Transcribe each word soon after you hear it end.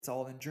It's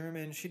all in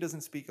German. She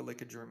doesn't speak a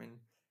lick of German,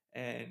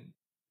 and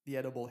the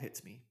edible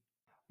hits me.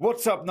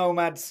 What's up,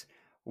 nomads?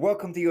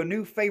 Welcome to your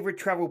new favorite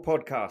travel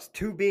podcast,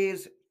 Two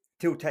Beers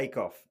Till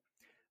Takeoff.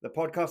 The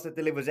podcast that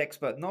delivers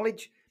expert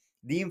knowledge,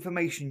 the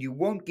information you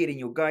won't get in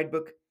your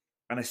guidebook,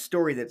 and a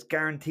story that's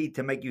guaranteed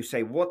to make you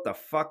say, what the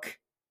fuck,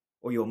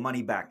 or your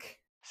money back.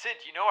 Sid,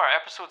 you know our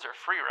episodes are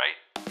free, right?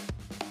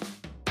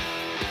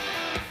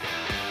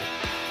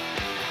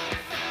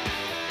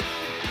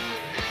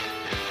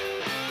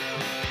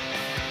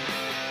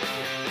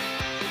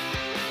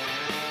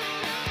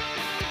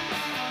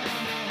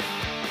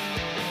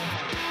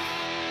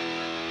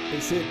 Hey,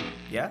 Sid.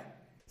 Yeah?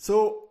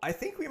 So, I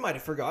think we might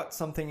have forgot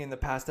something in the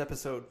past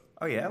episode.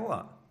 Oh yeah,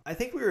 what? I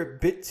think we were a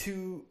bit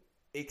too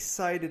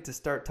excited to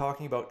start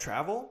talking about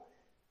travel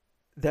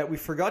that we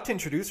forgot to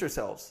introduce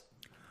ourselves.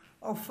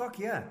 Oh fuck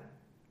yeah.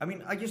 I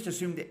mean, I just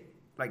assumed it,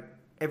 like,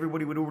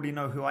 everybody would already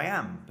know who I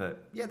am,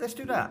 but yeah, let's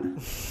do that.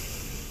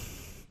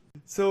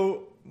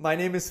 So, my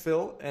name is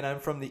Phil, and I'm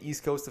from the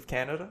east coast of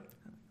Canada.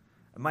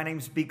 My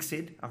name's Big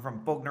Sid. I'm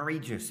from Bognor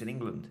Regis in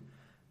England,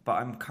 but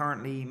I'm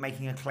currently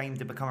making a claim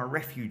to become a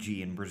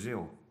refugee in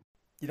Brazil.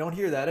 You don't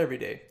hear that every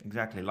day.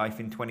 Exactly, life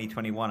in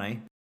 2021, eh?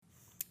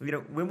 You know,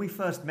 when we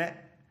first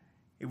met,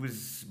 it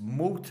was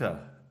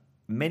Malta,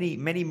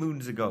 many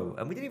moons ago,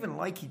 and we didn't even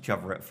like each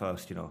other at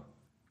first, you know.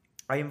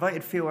 I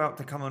invited Phil out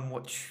to come and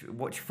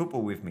watch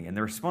football with me, and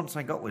the response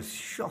I got was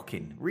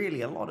shocking.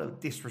 Really, a lot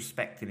of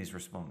disrespect in his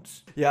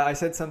response. Yeah, I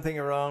said something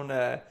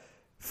around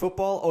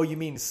football. Oh, you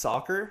mean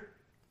soccer?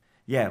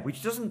 Yeah,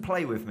 which doesn't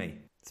play with me.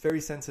 It's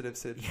very sensitive,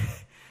 Sid.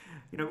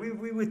 You know,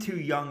 we were two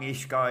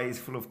youngish guys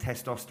full of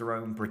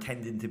testosterone,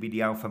 pretending to be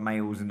the alpha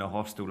males in the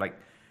hostel. Like,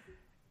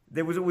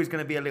 there was always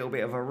going to be a little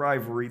bit of a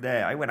rivalry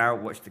there. I went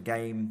out, watched the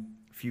game,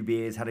 a few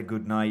beers, had a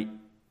good night.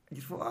 I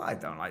just thought, I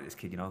don't like this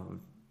kid, you know,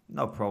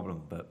 no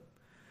problem. But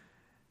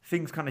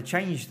things kind of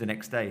changed the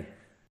next day.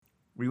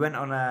 We went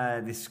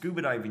on this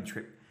scuba diving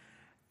trip,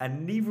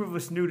 and neither of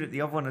us knew that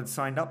the other one had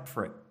signed up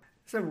for it.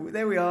 So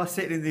there we are,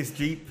 sitting in this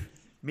Jeep,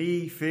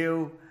 me,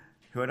 Phil,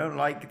 who I don't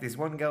like, this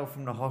one girl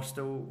from the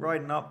hostel,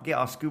 riding up, get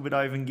our scuba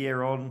diving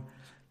gear on.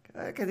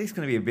 Okay, this is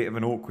going to be a bit of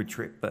an awkward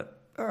trip,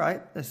 but all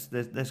right,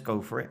 let's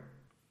go for it.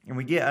 And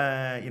we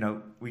get,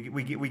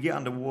 we get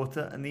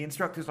underwater, and the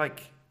instructor's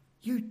like,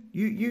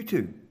 you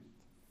two,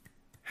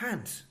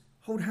 hands,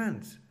 hold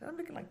hands. And I'm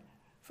looking like,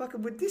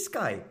 fucking with this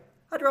guy,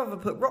 I'd rather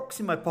put rocks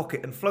in my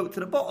pocket and float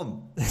to the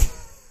bottom.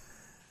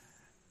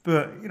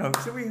 But, you know,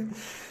 so we...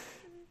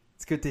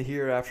 It's good to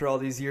hear after all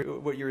these years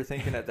what you were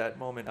thinking at that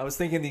moment. I was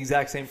thinking the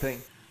exact same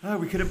thing. Oh,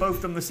 we could have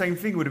both done the same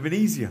thing. It would have been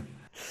easier.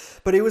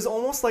 But it was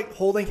almost like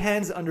holding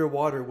hands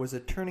underwater was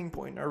a turning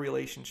point in our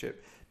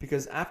relationship.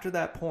 Because after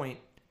that point,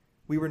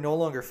 we were no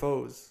longer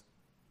foes.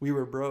 We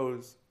were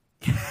bros.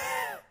 It's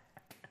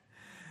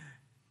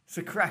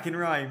a cracking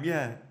rhyme,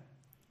 yeah.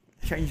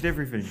 Changed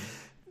everything.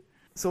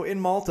 So in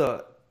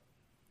Malta,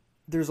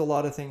 there's a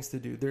lot of things to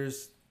do.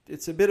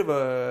 It's a bit of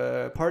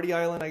a party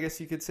island, I guess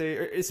you could say,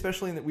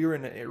 especially in that we were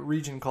in a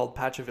region called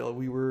Pachaville.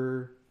 We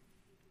were,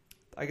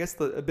 I guess,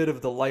 a bit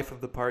of the life of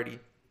the party.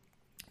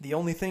 The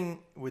only thing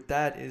with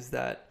that is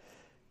that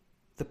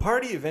the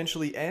party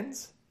eventually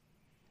ends,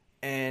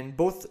 and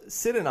both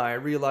Sid and I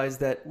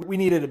realized that we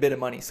needed a bit of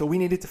money. So we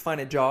needed to find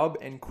a job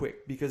and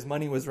quick because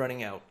money was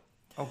running out.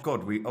 Oh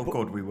God,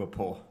 we were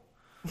poor.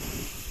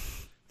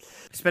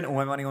 Spent all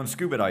my money on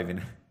scuba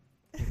diving.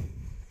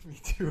 Me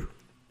too.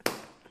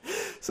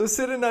 So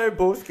Sid and I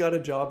both got a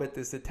job at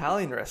this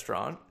Italian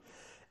restaurant,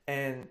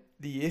 and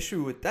the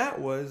issue with that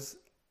was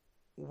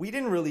we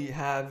didn't really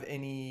have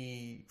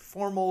any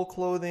formal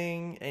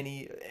clothing,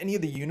 any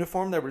of the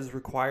uniform that was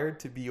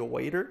required to be a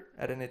waiter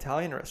at an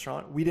Italian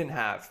restaurant, we didn't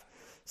have.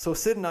 So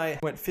Sid and I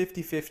went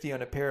 50-50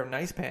 on a pair of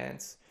nice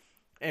pants,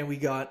 and we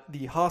got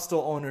the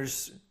hostel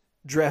owner's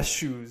dress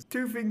shoes.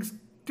 Two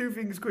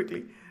things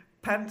quickly.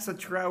 Pants are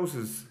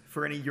trousers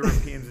for any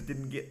Europeans that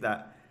didn't get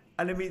that.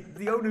 And I mean,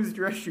 the owner's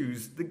dress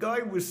shoes, the guy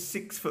was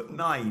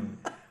 6'9".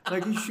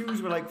 Like, his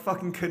shoes were like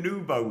fucking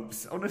canoe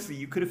boats. Honestly,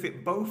 you could have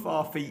fit both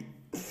our feet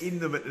in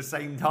them at the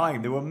same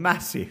time. They were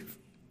massive.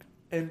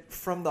 And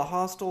from the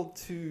hostel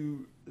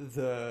to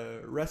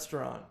the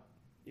restaurant,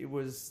 it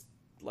was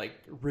like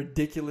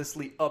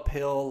ridiculously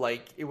uphill.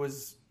 Like, it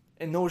was,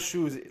 in those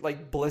shoes,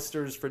 like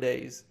blisters for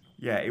days.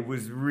 Yeah, it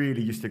was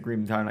really just a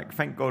grim time. Like,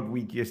 thank God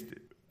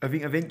I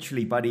think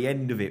eventually by the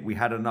end of it, we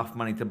had enough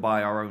money to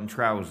buy our own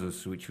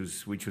trousers, which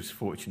was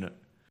fortunate.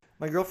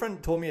 My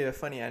girlfriend told me a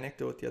funny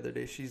anecdote the other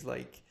day. She's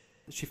like,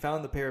 she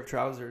found the pair of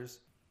trousers.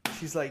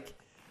 She's like,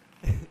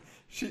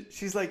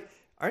 she's like,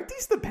 aren't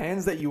these the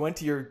pants that you went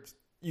to your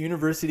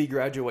university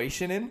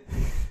graduation in?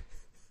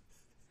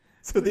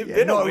 So they've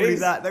been not away. Only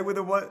that, they were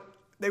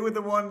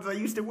the ones I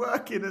used to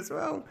work in as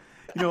well.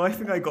 You know, I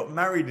think I got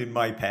married in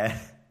my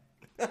pair.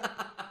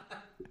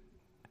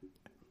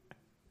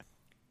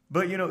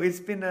 But, you know, it's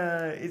been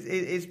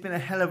a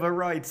hell of a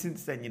ride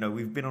since then. You know,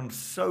 we've been on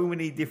so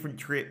many different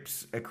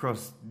trips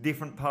across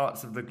different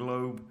parts of the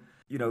globe.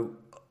 You know,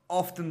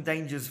 often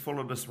dangers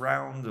followed us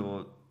round,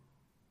 or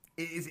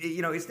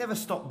it's never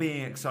stopped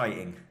being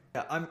exciting.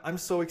 Yeah, I'm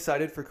so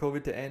excited for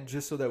COVID to end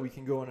just so that we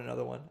can go on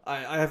another one.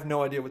 I have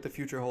no idea what the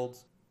future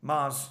holds.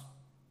 Mars,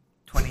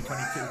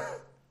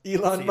 2022.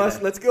 Elon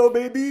Musk, let's go,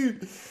 baby!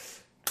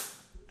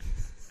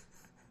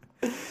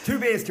 2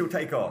 beers till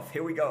takeoff.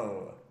 Here we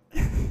go.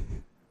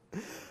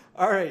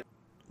 All right,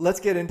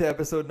 let's get into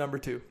episode number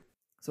 2.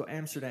 So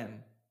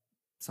Amsterdam,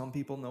 some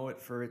people know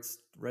it for its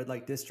red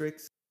light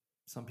districts.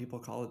 Some people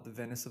call it the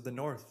Venice of the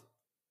North.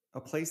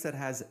 A place that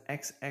has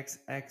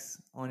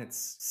XXX on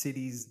its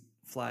city's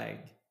flag.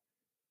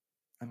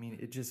 I mean,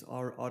 it just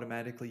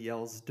automatically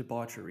yells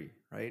debauchery,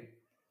 right?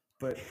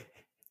 But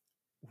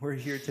we're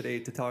here today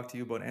to talk to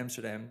you about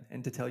Amsterdam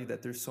and to tell you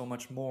that there's so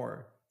much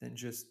more than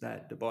just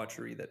that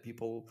debauchery that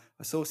people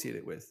associate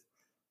it with.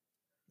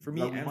 For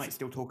me, we might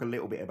still talk a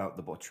little bit about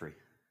debauchery.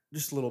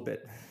 Just a little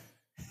bit.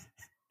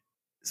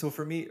 So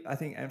for me, I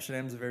think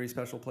Amsterdam's a very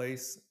special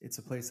place. It's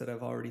a place that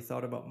I've already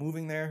thought about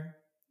moving there.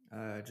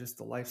 Just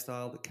the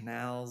lifestyle, the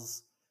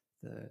canals,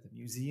 the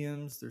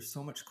museums. There's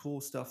so much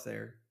cool stuff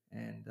there.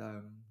 And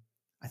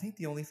I think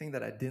the only thing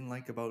that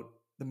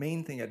the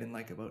main thing I didn't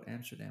like about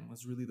Amsterdam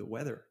was really the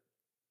weather.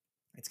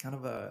 It's kind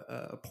of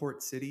a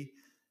port city,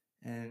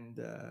 and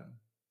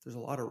there's a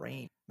lot of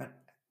rain. Man,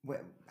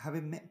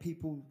 having met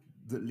people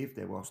that lived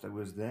there whilst I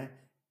was there,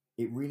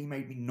 it really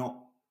made me not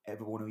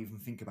ever want to even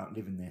think about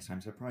living there. So I'm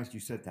surprised you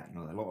said that.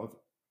 You know, a lot of,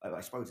 I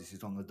suppose this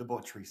is on the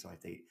debauchery side.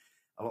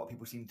 A lot of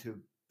people seem to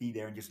be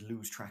there and just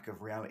lose track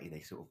of reality.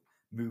 They sort of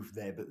moved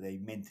there, but they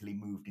mentally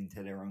moved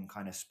into their own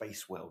kind of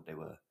space world. They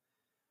were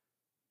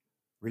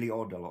really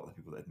odd, a lot of the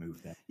people that had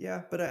moved there.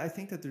 Yeah, but I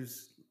think that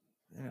there's,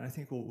 and I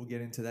think we'll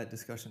get into that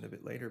discussion a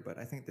bit later, but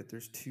I think that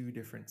there's two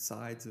different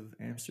sides of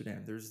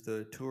Amsterdam. There's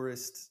the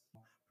tourist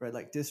red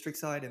light district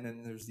side, and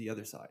then there's the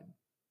other side.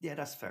 Yeah,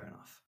 that's fair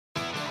enough.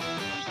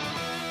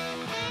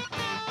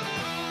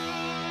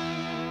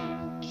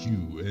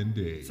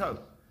 Q&A.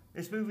 So,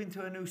 let's move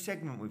into a new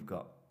segment we've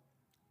got.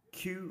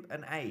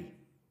 Q&A.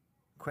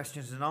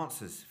 Questions and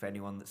answers for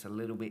anyone that's a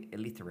little bit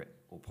illiterate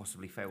or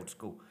possibly failed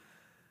school.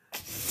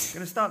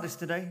 Going to start this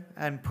today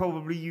and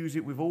probably use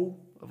it with all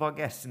of our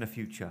guests in the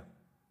future.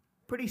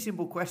 Pretty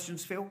simple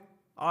questions, Phil.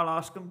 I'll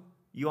ask them.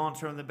 You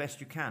answer them the best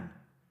you can.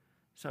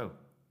 So,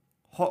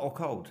 hot or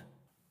cold?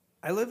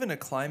 I live in a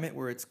climate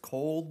where it's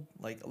cold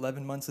like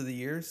 11 months of the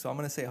year, so I'm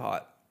going to say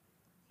hot.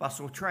 Bus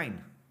or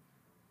train?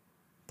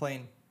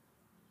 Plane.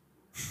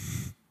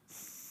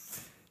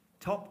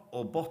 Top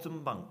or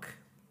bottom bunk?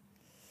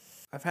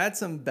 I've had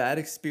some bad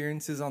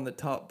experiences on the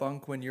top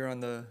bunk when you're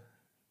on the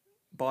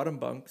bottom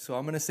bunk, so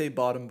I'm going to say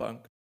bottom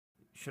bunk.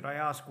 Should I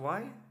ask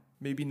why?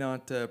 Maybe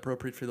not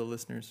appropriate for the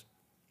listeners.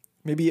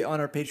 Maybe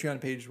on our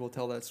Patreon page we'll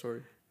tell that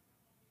story.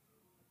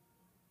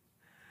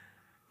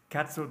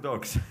 Cats or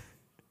dogs?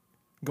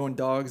 Going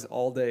dogs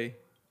all day.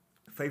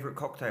 Favorite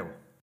cocktail?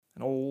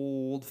 An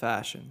old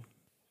fashioned.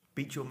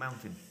 Beach or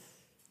mountain?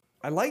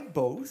 I like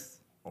both,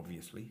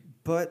 Obviously.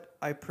 but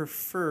I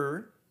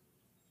prefer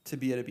to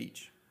be at a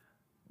beach.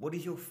 What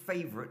is your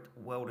favorite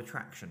world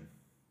attraction?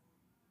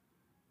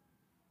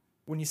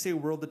 When you say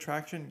world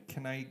attraction,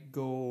 can I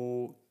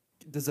go?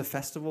 Does a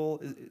festival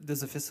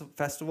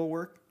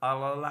work?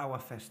 I'll allow a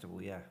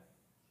festival, yeah.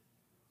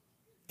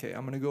 Okay,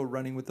 I'm gonna go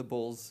Running with the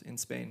Bulls in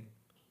Spain.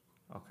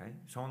 Okay.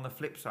 So on the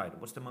flip side,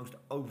 what's the most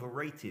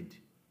overrated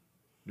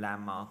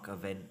landmark,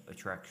 event,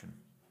 attraction?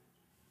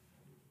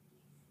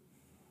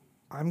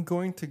 I'm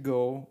going to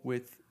go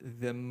with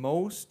the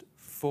most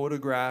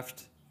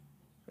photographed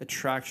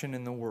attraction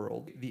in the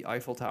world, the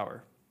Eiffel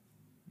Tower.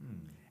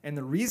 And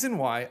the reason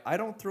why, I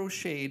don't throw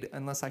shade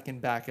unless I can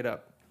back it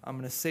up. I'm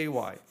going to say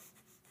why.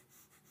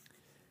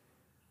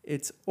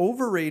 It's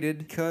overrated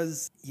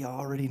because you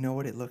already know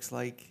what it looks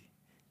like,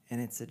 and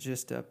it's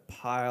just a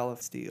pile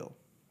of steel.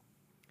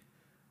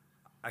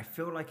 I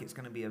feel like it's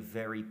going to be a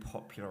very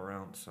popular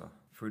answer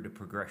through the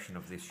progression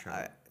of this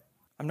show.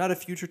 I'm not a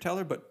future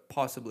teller, but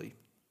possibly.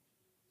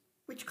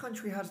 Which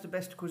country has the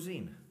best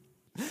cuisine?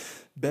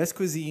 Best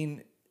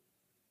cuisine.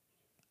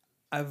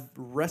 I've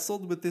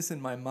wrestled with this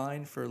in my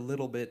mind for a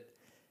little bit,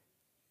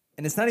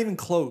 and it's not even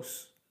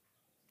close.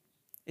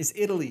 It's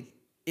Italy.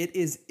 It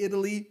is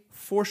Italy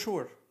for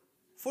sure.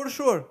 For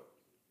sure.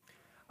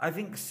 I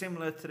think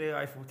similar to the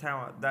Eiffel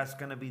Tower, that's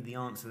going to be the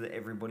answer that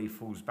everybody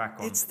falls back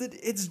on.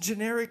 It's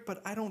generic,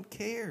 but I don't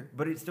care.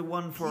 But it's the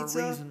one for Pizza,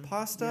 a reason.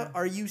 pasta, Yeah.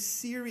 are you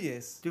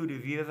serious? Dude,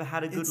 have you ever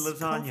had a good It's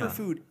lasagna? comfort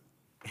food.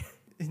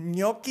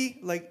 Gnocchi,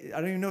 like, I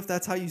don't even know if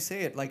that's how you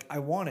say it. Like, I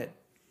want it.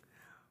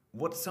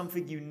 What's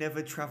something you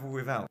never travel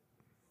without?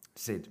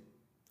 Sid.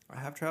 I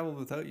have traveled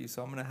without you,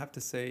 so I'm going to have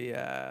to say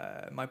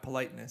my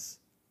politeness.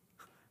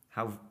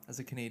 How As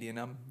a Canadian,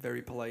 I'm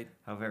very polite.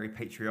 very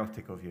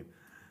patriotic of you.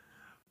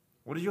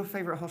 What is your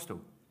favourite hostel?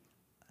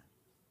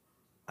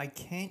 I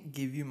can't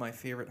give you my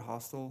favorite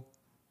hostel,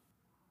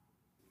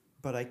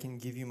 but I can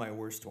give you my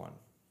worst one.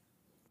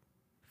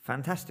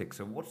 Fantastic.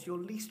 So what's your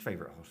least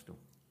favourite hostel?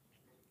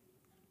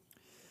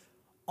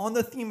 On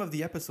the theme of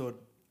the episode,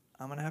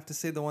 I'm going to have to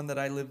say the one that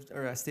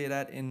I stayed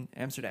at in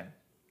Amsterdam.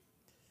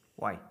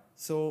 Why?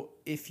 So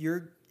if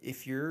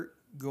you're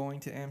going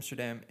to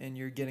Amsterdam and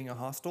you're getting a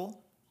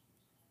hostel,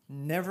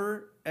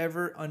 Never,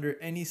 ever, under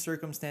any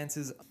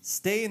circumstances,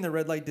 stay in the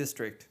red light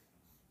district.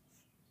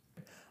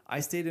 I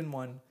stayed in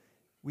one.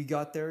 We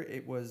got there.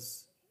 It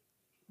was,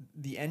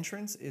 the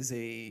entrance is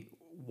a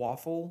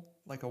waffle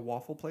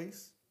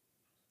place,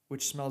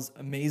 which smells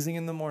amazing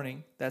in the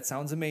morning. That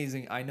sounds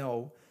amazing, I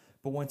know.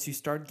 But once you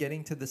start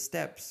getting to the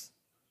steps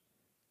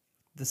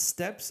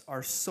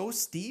are so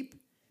steep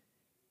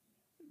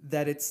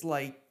that it's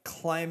like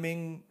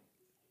climbing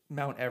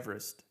Mount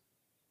Everest.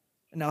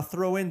 Now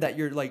throw in that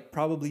you're like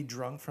probably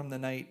drunk from the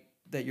night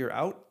that you're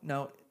out.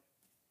 Now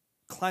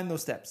climb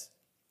those steps.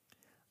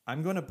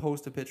 I'm going to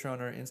post a picture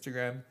on our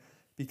Instagram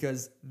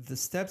because the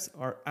steps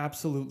are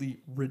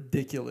absolutely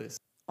ridiculous.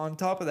 On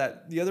top of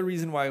that, the other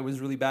reason why it was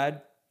really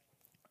bad,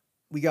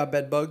 we got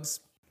bed bugs.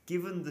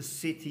 Given the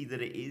city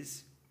that it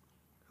is,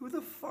 who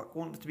the fuck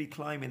wants to be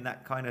climbing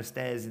that kind of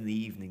stairs in the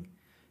evening?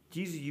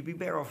 Jesus, you'd be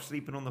better off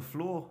sleeping on the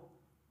floor,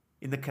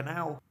 in the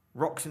canal,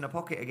 rocks in a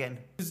pocket again.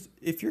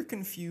 If you're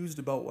confused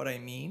about what I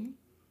mean,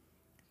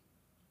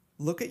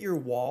 look at your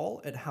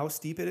wall at how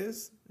steep it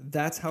is.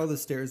 That's how the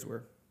stairs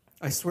were.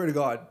 I swear to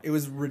God, it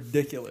was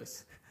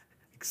ridiculous.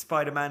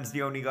 Spider-Man's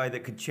the only guy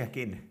that could check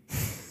in.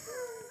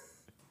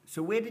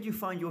 So where did you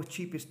find your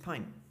cheapest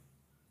pint?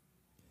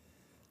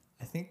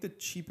 I think the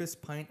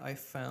cheapest pint I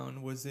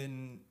found was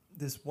in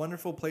this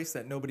wonderful place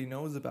that nobody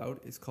knows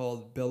about. It's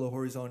called Belo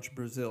Horizonte,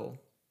 Brazil.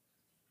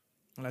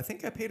 And I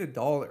think I paid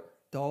 $1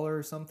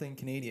 or something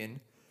Canadian.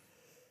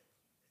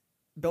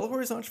 Belo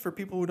Horizonte, for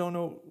people who don't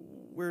know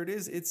where it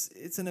is,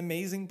 it's an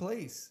amazing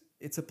place.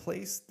 It's a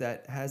place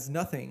that has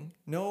nothing,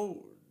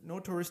 no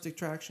tourist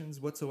attractions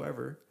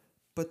whatsoever,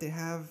 but they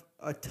have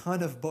a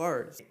ton of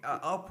bars.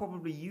 I'll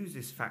probably use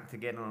this fact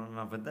again on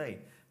another day,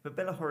 but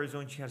Belo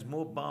Horizonte has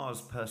more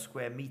bars per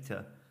square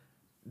meter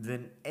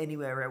than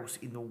anywhere else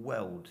in the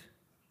world.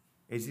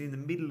 It's in the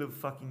middle of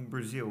fucking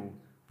Brazil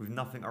with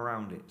nothing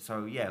around it.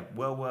 So yeah,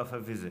 well worth a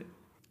visit.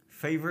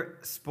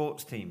 Favorite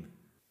sports team?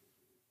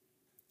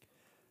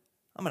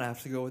 I'm going to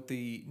have to go with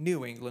the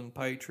New England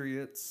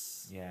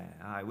Patriots.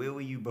 Yeah, where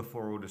were you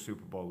before all the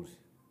Super Bowls?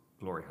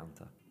 Glory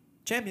Hunter.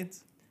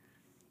 Champions.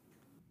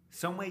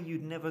 Somewhere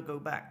you'd never go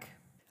back.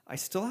 I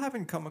still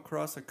haven't come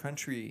across a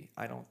country,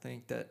 I don't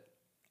think, that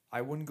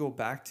I wouldn't go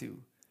back to.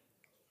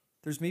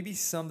 There's maybe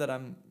some that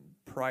I'm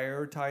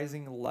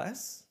prioritizing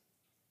less,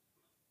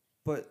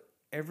 but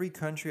every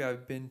country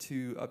I've been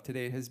to up to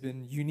date has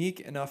been unique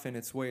enough in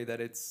its way that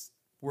it's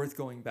worth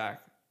going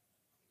back.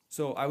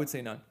 So I would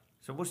say none.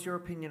 So what's your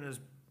opinion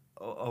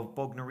of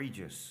Bognor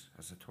Regis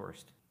as a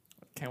tourist?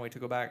 Can't wait to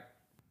go back.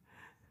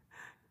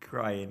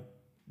 Crying.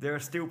 There are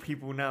still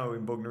people now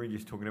in Bognor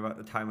Regis talking about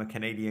the time a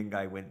Canadian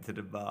guy went to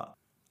the bar.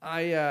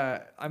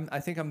 I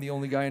think I'm the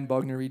only guy in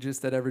Bognor Regis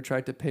that ever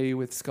tried to pay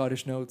with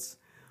Scottish notes.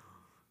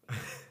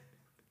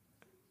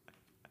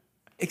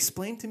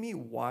 Explain to me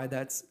why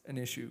that's an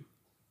issue.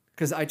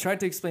 Because I tried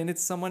to explain it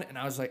to someone and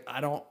I was like,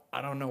 I don't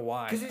know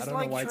why. Because it's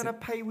like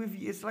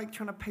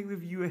trying to pay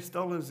with US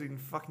dollars in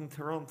fucking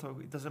Toronto.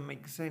 It doesn't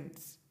make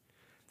sense.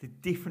 They're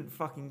different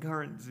fucking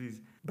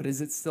currencies. But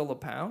is it still a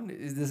pound?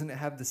 Doesn't it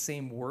have the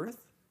same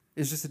worth?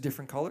 It's just a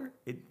different color?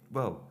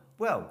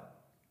 Well,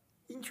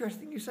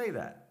 interesting you say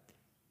that.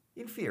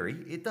 In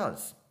theory, it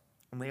does.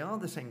 And they are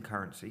the same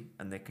currency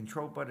and they're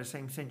controlled by the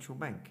same central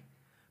bank.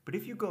 But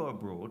if you go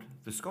abroad,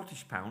 the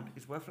Scottish pound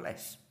is worth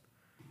less.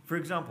 For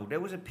example, there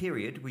was a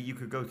period where you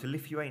could go to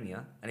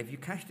Lithuania and if you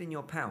cashed in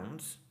your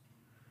pounds,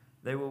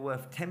 they were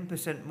worth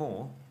 10%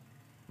 more,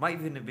 might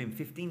even have been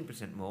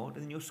 15% more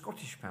than your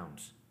Scottish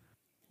pounds.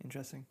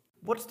 Interesting.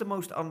 What's the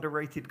most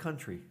underrated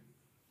country?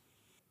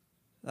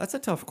 That's a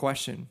tough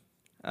question.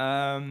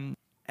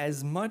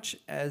 As much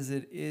as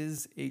it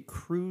is a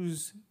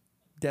cruise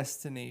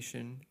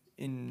destination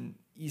in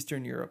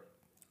Eastern Europe,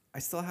 I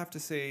still have to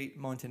say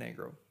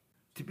Montenegro.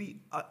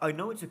 I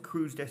know it's a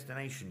cruise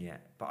destination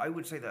yet, but I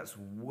would say that's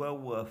well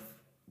worth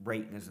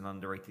rating as an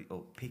underrated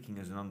or picking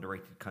as an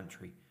underrated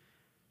country.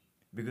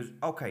 Because,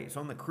 okay, it's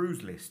on the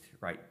cruise list,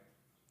 right?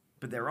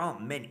 But there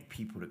aren't many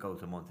people that go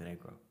to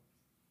Montenegro.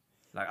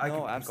 Like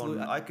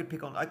I could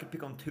pick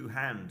on two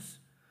hands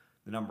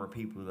the number of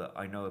people that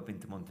I know have been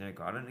to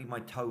Montenegro. I don't need my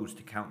toes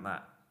to count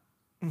that.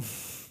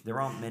 There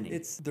aren't many.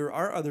 There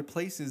are other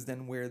places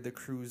than where the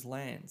cruise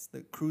lands.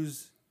 The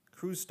cruise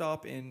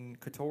stop in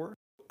Kotor.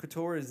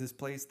 Kotor is this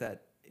place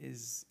that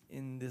is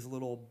in this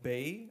little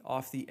bay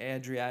off the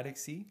Adriatic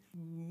Sea.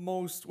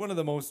 One of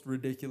the most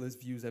ridiculous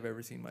views I've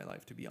ever seen in my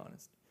life, to be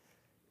honest.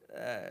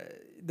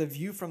 The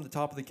view from the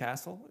top of the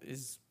castle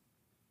is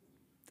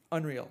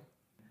unreal.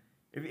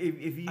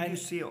 If you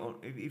just see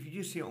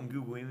it on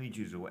Google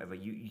Images or whatever,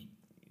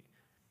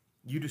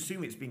 you'd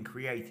assume it's been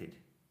created.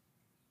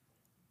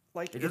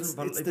 Like it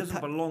doesn't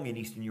belong in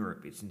Eastern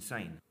Europe. It's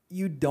insane.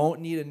 You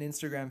don't need an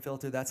Instagram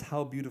filter. That's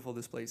how beautiful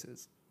this place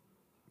is.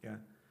 Yeah,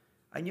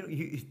 and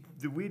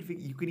the weird thing,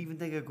 you can even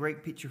take a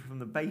great picture from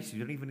the base. You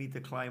don't even need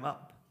to climb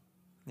up.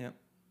 Yeah.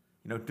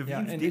 The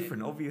view's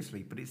different,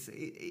 obviously, but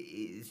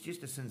it's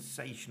just a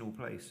sensational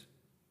place.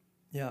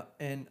 Yeah,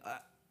 and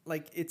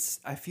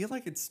I feel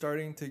like it's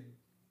starting to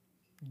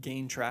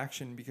gain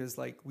traction because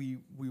like we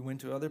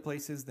went to other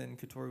places. Then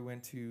Katori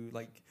went to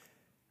like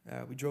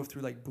we drove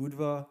through like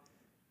Budva,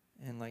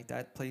 and like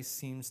that place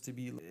seems to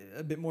be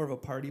a bit more of a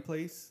party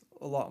place.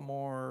 A lot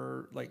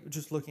more like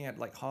just looking at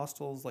like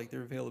hostels, like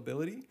their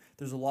availability.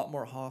 There's a lot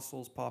more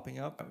hostels popping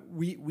up.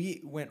 We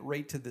went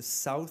right to the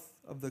south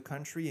of the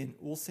country in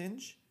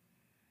Ulcinj.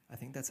 I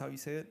think that's how you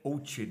say it.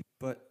 Ulchin.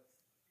 But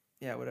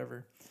yeah,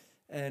 whatever.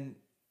 And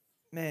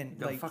man,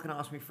 Don't like fucking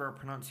ask me for a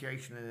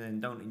pronunciation and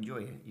then don't enjoy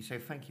it. You say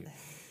thank you.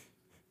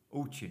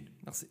 Ulchin.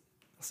 merci,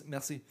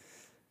 merci.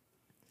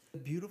 The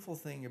beautiful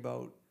thing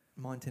about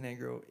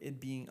Montenegro,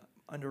 it being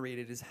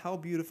underrated, is how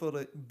beautiful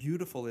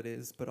it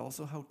is, but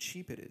also how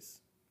cheap it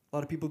is. A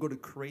lot of people go to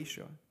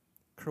Croatia.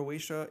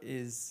 Croatia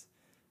is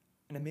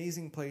an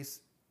amazing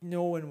place.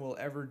 No one will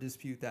ever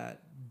dispute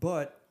that.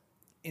 But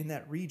in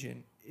that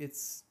region,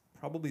 it's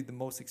probably the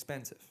most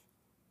expensive.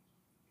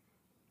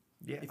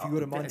 Yeah. If you go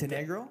to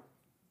Montenegro,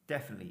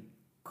 definitely.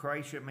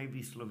 Croatia,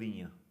 maybe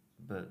Slovenia,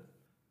 but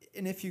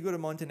and if you go to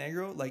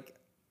Montenegro, like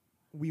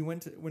we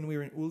went to, when we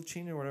were in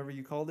Ulcin or whatever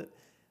you called it,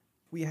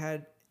 we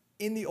had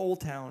in the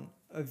old town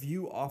a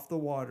view off the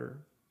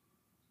water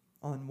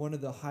on one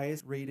of the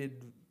highest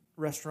rated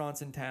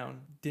restaurants in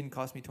town. Didn't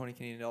cost me 20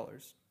 Canadian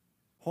dollars.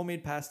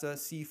 Homemade pasta,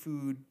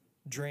 seafood,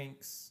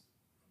 drinks.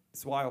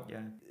 It's wild.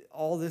 yeah.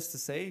 All this to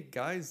say,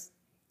 guys,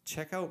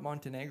 check out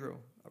Montenegro.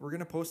 We're going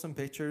to post some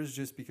pictures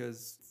just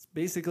because it's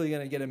basically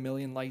going to get 1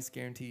 million likes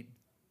guaranteed.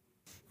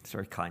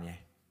 Sorry, Kanye.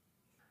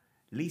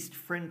 Least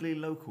friendly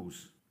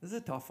locals. This is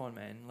a tough one,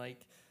 man.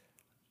 Like,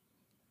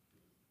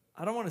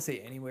 I don't want to say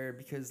anywhere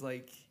because,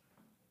 like,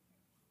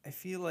 I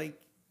feel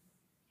like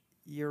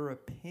your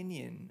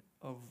opinion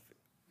of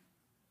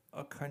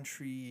a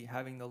country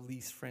having the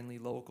least friendly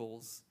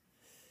locals,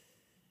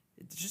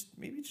 it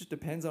just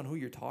depends on who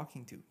you're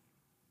talking to,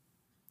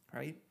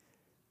 right?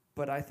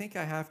 But I think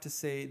I have to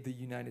say the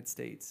United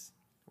States.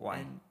 Why?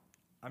 And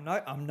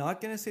I'm not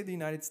gonna say the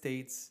United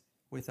States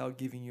without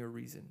giving you a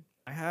reason.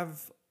 I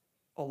have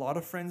a lot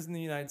of friends in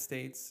the United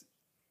States.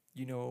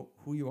 You know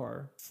who you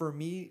are. For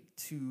me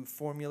to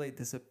formulate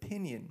this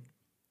opinion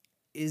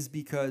is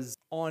because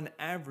on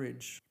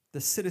average,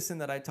 the citizen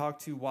that I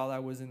talked to while I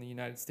was in the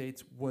United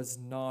States was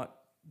not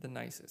the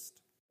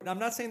nicest. And I'm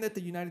not saying that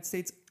the United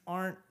States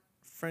aren't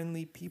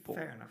friendly people.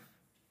 Fair enough.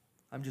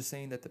 I'm just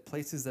saying that the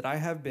places that I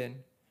have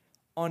been,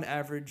 on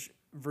average,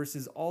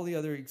 versus all the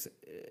other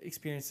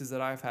experiences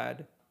that I've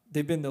had,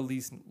 they've been the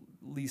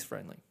least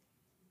friendly.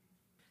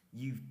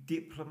 You've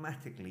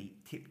diplomatically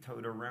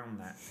tiptoed around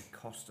that to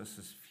cost us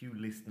as few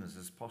listeners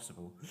as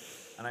possible.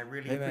 And I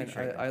really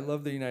appreciate that. I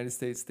love the United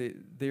States.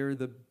 They're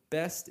the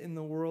best in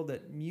the world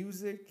at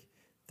music.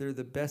 They're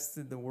the best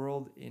in the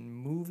world in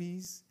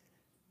movies.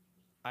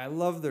 I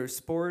love their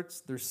sports.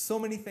 There's so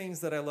many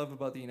things that I love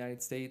about the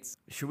United States.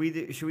 Should we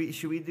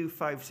do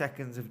 5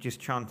 seconds of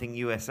just chanting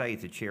USA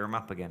to cheer them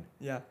up again?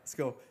 Yeah, let's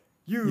go.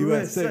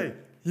 USA,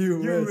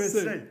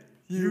 USA,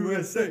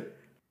 USA.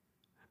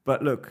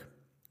 But look,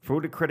 for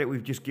all the credit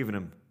we've just given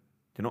them,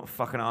 do not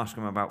fucking ask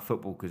them about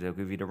football because they'll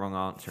give you the wrong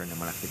answer and then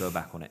we'll have to go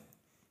back on it.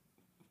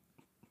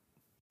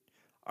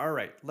 All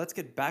right, let's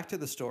get back to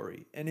the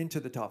story and into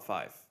the top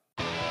 5.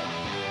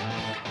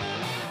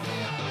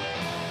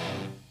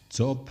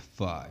 Top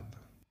 5.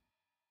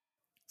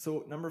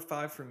 So number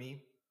 5 for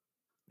me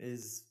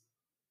is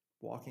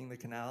walking the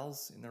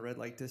canals in the red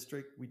light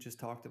district. We just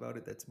talked about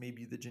it. That's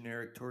maybe the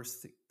generic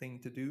tourist thing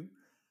to do,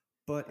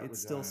 but That it's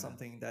was, still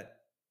something that...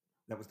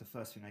 That was the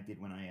first thing I did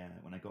when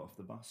I got off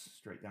the bus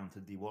straight down to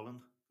De Wallen.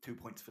 2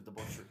 points for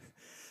debauchery.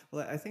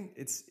 Well, I think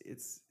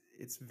it's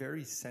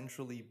very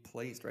centrally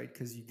placed, right?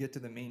 Because you get to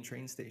the main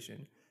train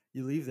station,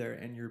 you leave there,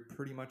 and you're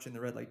pretty much in the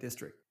red light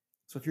district.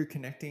 So if you're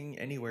connecting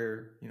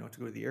anywhere, you know, to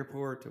go to the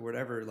airport or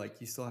whatever, like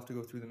you still have to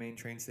go through the main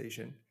train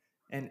station.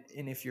 And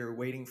if you're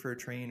waiting for a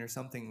train or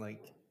something,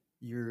 like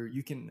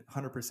you can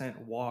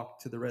 100% walk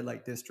to the red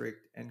light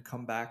district and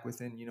come back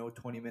within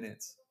 20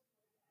 minutes.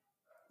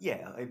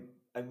 Yeah,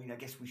 I mean, I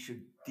guess we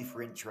should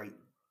differentiate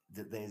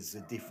that there's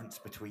a difference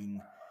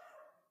between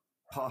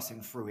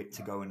passing through it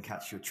to go and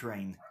catch your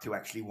train to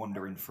actually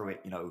wandering through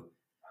it,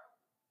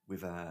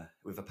 with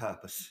a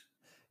purpose.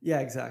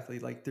 Yeah, exactly.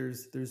 Like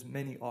there's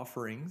many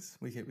offerings.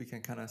 We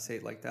can kind of say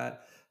it like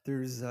that.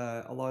 There's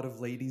a lot of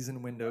ladies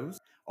in windows.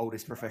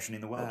 Oldest profession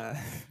in the world.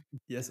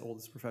 Yes,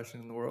 oldest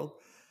profession in the world.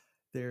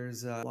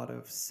 There's a lot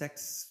of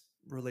sex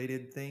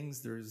related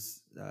things.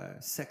 There's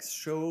sex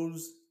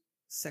shows,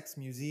 sex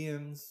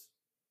museums.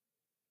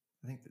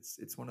 I think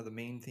it's one of the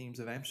main themes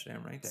of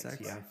Amsterdam, right? Sex.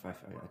 Yeah,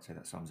 I'd say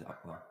that sums it up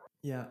well.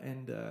 Yeah,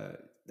 and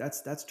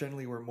that's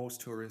generally where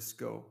most tourists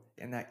go,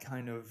 and that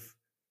kind of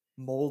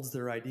molds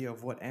their idea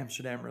of what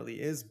Amsterdam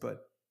really is.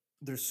 But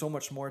there's so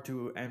much more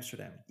to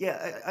Amsterdam.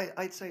 Yeah,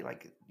 I'd say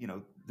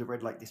the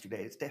red light district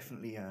there. It's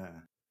definitely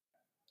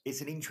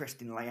it's an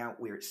interesting layout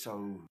where it's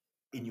so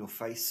in your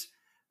face.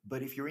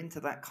 But if you're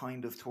into that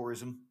kind of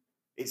tourism,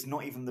 it's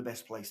not even the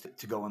best place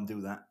to go and do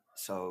that.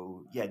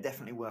 So yeah,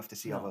 definitely worth to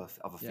see other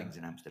things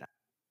in Amsterdam.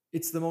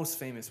 It's the most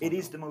famous one. It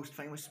is the most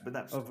famous, but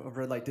that's of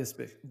red light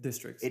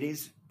districts. it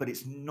is, but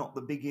it's not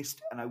the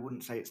biggest, and I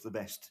wouldn't say it's the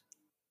best.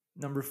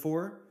 Number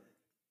 4,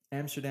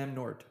 Amsterdam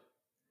Noord.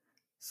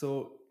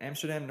 So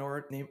Amsterdam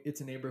Noord,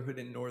 it's a neighborhood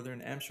in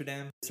northern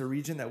Amsterdam. It's a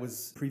region that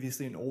was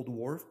previously an old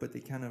wharf, but they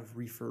kind of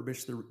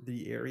refurbished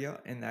the area,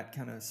 and that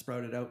kind of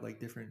sprouted out like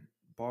different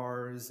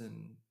bars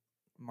and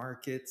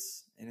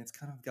markets, and it's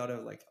kind of got a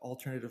like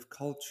alternative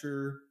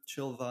culture,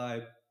 chill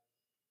vibe.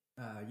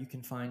 You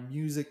can find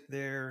music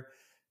there.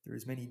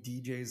 There's many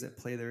DJs that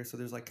play there, so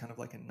there's like kind of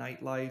like a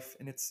nightlife,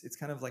 and it's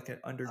kind of like an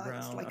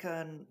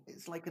underground.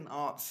 It's like an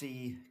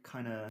artsy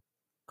kind of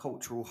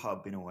cultural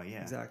hub in a way.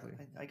 Yeah, Exactly.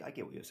 I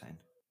get what you're saying.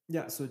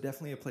 Yeah, so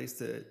definitely a place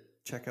to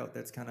check out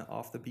that's kind of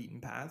off the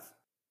beaten path.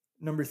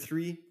 Number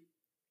 3,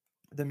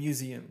 the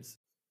museums.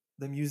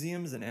 The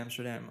museums in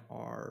Amsterdam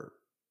are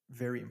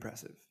very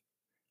impressive.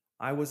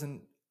 I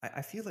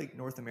feel like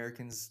North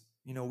Americans,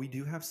 we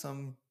do have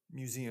some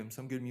museums,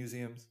 some good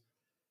museums.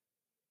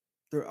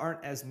 There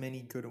aren't as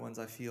many good ones,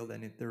 I feel,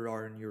 than there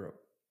are in Europe.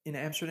 In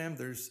Amsterdam,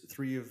 there's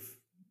three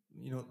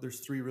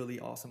really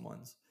awesome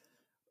ones.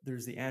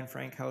 There's the Anne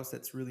Frank house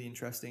that's really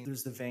interesting.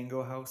 There's the Van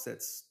Gogh house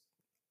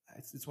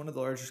it's one of the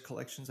largest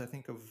collections, I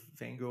think, of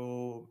Van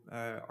Gogh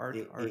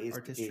artistry.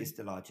 It is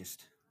the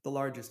largest. The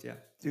largest, yeah.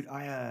 Dude,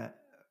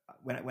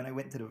 when I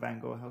went to the Van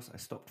Gogh house, I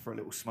stopped for a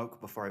little smoke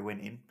before I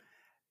went in.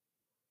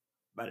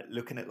 But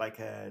looking at like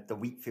the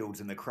wheat fields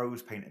and the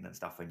crows painting and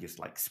stuff, and just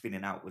like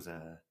spinning out was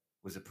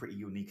a pretty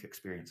unique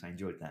experience. I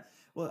enjoyed that.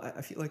 Well,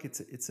 I feel like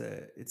it's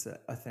a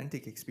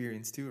authentic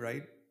experience too,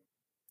 right?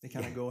 They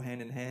kind of go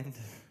hand in hand.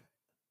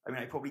 I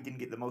mean, I probably didn't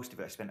get the most of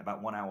it. I spent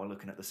about 1 hour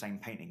looking at the same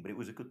painting, but it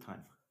was a good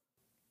time.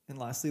 And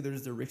lastly,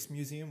 there's the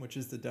Rijksmuseum, which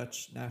is the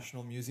Dutch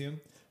National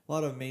Museum. A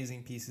lot of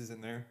amazing pieces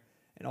in there.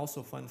 And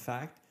also, fun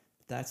fact,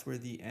 that's where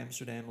the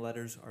Amsterdam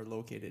letters are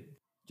located.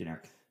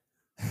 Generic.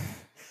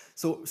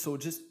 So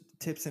just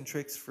tips and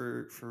tricks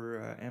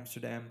for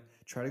Amsterdam.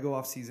 Try to go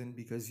off season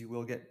because you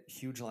will get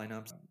huge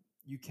lineups.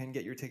 You can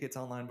get your tickets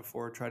online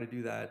before. Try to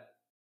do that.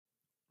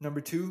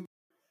 Number 2,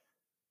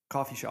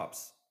 coffee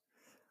shops.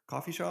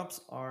 Coffee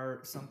shops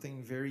are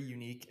something very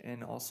unique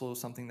and also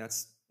something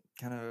that's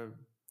kind of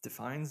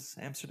defines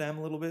Amsterdam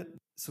a little bit.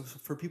 So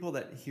for people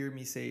that hear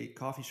me say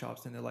coffee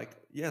shops and they're like,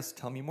 yes,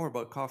 tell me more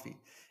about coffee.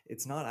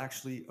 It's not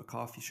actually a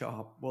coffee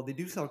shop. Well, they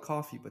do sell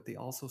coffee, but they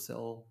also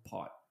sell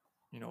pot,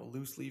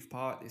 loose leaf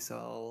pot. They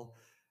sell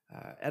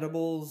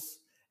edibles,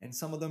 and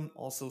some of them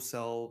also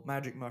sell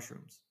magic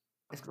mushrooms.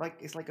 It's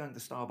like going to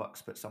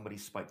Starbucks, but somebody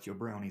spiked your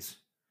brownies.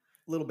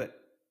 A little bit.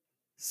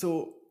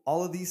 So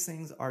all of these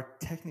things are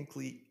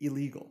technically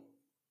illegal,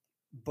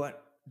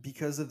 but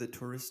because of the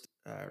tourist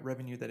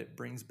revenue that it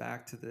brings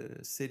back to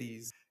the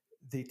cities,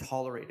 they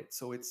tolerate it.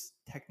 So it's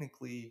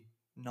technically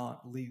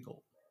not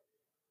legal.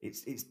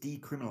 It's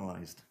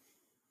decriminalized.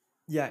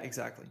 Yeah,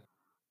 exactly.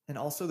 And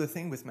also the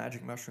thing with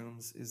magic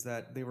mushrooms is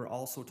that they were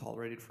also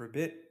tolerated for a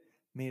bit,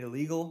 made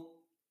illegal.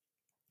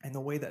 And the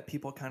way that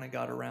people kind of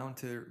got around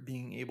to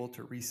being able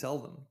to resell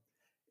them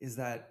is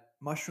that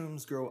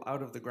mushrooms grow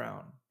out of the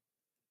ground.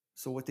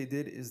 So what they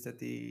did is that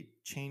they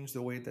changed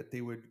the way that they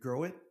would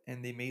grow it,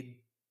 and they made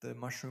the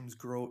mushrooms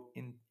grow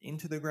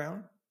into the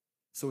ground.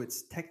 So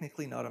it's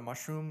technically not a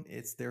mushroom,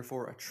 it's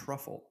therefore a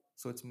truffle.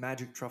 So it's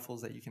magic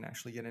truffles that you can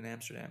actually get in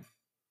Amsterdam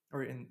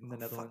or in the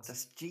Netherlands.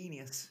 That's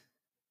genius.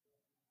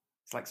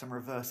 It's like some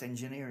reverse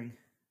engineering.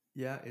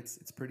 Yeah,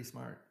 it's pretty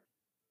smart.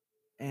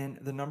 And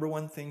the number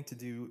one thing to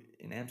do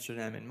in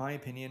Amsterdam, in my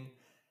opinion,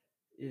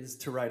 is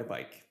to ride a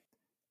bike.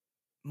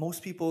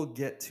 Most people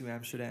get to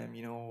Amsterdam,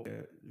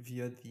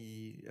 via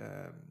the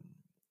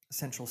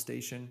central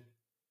station.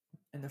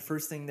 And the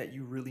first thing that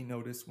you really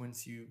notice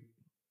once you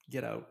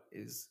get out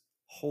is,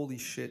 holy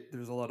shit,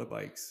 there's a lot of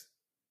bikes.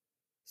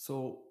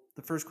 So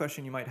the first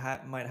question you might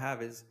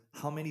have is,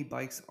 how many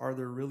bikes are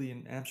there really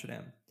in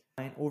Amsterdam?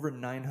 Over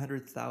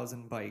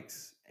 900,000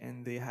 bikes,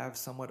 and they have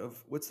somewhat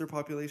of, what's their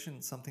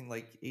population? Something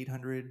like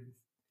 800.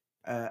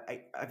 I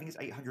think it's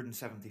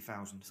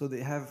 870,000. So they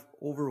have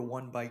over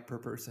one bike per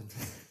person.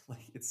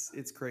 Like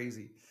it's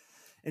crazy.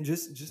 And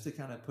just to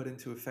kind of put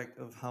into effect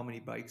of how many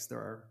bikes there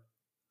are.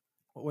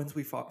 Once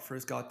we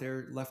first got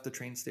there, left the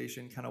train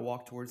station, kind of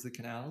walked towards the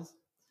canals,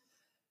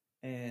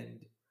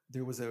 and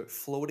there was a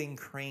floating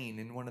crane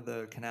in one of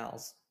the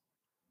canals,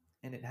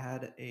 and it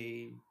had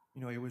it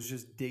was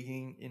just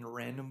digging in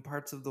random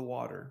parts of the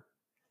water,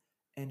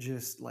 and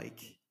just like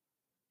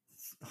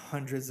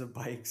hundreds of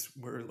bikes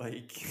were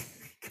like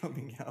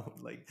coming out,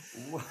 like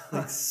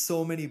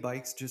so many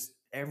bikes just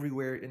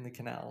everywhere in the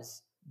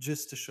canals,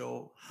 just to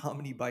show how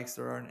many bikes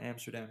there are in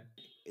Amsterdam.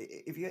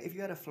 If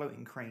you had a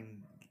floating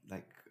crane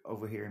like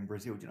over here in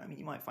Brazil, do you know what I mean?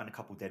 You might find a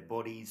couple dead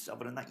bodies.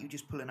 Other than that, you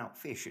just pulling out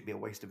fish. It'd be a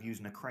waste of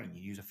using a crane.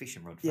 You use a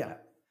fishing rod for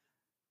that.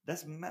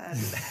 That's mad.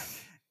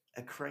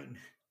 A crane.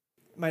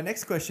 My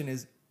next question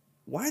is,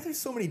 why are there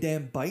so many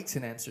damn bikes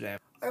in Amsterdam?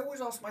 I always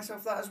ask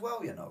myself that as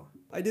well,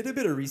 I did a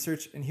bit of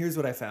research, and here's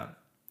what I found.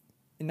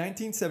 In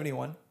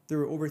 1971, there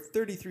were over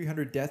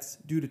 3,300 deaths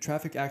due to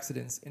traffic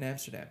accidents in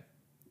Amsterdam.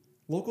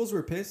 Locals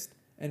were pissed,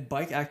 and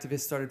bike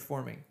activists started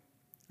forming.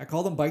 I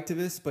call them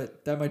biketivists,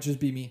 but that might just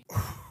be me.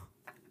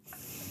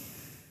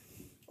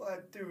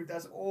 What, dude,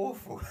 that's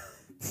awful.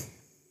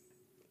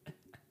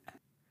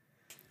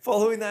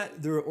 Following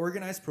that, there were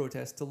organized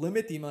protests to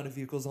limit the amount of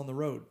vehicles on the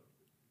road.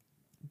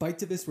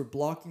 Biketivists were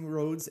blocking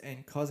roads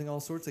and causing all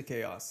sorts of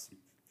chaos.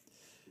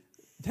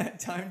 That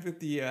timed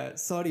with the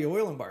Saudi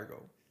oil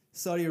embargo.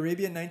 Saudi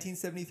Arabia in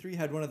 1973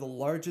 had one of the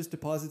largest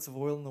deposits of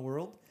oil in the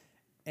world,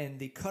 and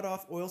they cut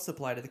off oil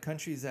supply to the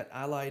countries that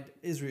allied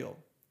Israel,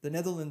 the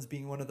Netherlands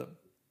being one of them.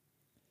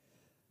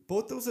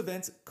 Both those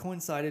events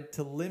coincided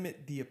to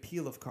limit the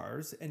appeal of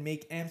cars and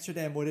make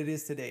Amsterdam what it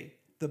is today,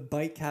 the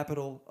bike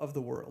capital of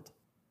the world.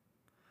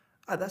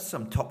 Ah, that's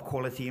some top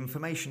quality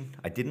information.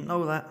 I didn't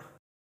know that.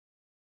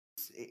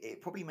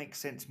 It probably makes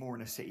sense more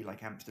in a city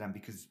like Amsterdam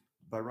because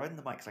by riding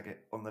the bikes like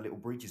on the little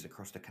bridges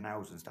across the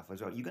canals and stuff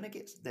as well, you're going to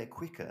get there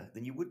quicker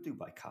than you would do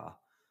by car.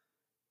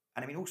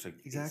 And I mean, also,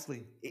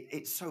 Exactly.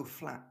 it's so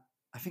flat.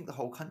 I think the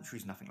whole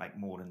country's nothing like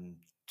more than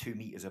 2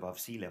 meters above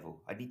sea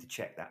level. I need to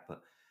check that,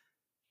 but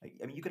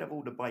I mean, you could have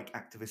all the bike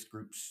activist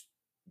groups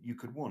you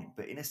could want,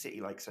 but in a city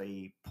like,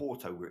 say,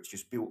 Porto, where it's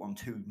just built on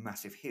 2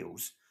 massive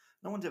hills,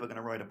 no one's ever going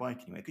to ride a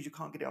bike anyway because you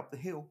can't get it up the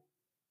hill.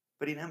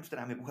 But in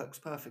Amsterdam, it works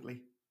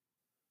perfectly.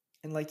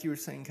 And like you were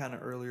saying kind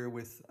of earlier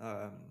with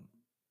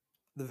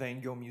the Van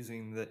Gogh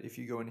Museum, that if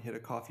you go and hit a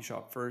coffee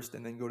shop first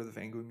and then go to the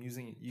Van Gogh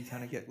Museum, you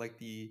kind of get like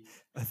the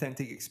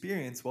authentic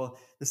experience. Well,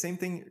 the same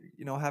thing,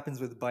 happens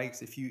with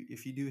bikes. If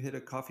you do hit a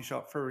coffee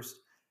shop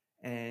first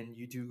and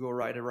you do go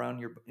ride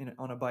around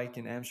on a bike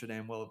in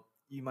Amsterdam, well,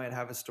 you might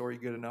have a story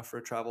good enough for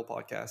a travel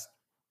podcast.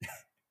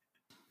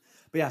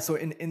 But yeah, so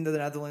in the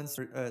Netherlands,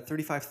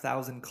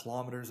 35,000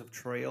 kilometers of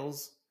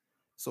trails.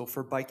 So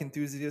for bike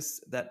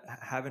enthusiasts that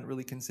haven't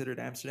really considered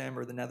Amsterdam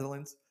or the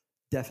Netherlands,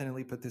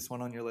 definitely put this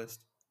one on your list.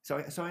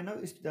 So I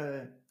noticed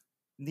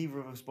neither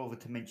of us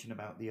bothered to mention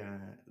about the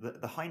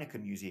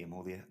Heineken Museum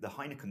or the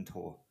Heineken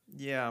tour.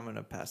 Yeah, I'm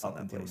gonna pass on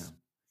that place.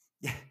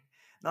 Yeah,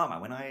 no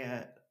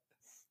man.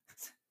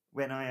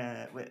 When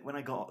I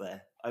got up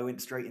there, I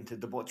went straight into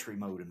debauchery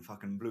mode and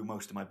fucking blew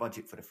most of my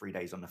budget for the 3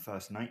 days on the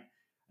first night.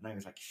 And I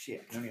was like,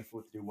 shit, I can only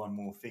afford to do one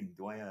more thing.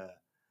 Do I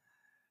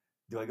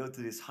go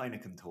to this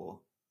Heineken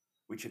tour,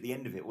 which at the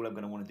end of it, all I'm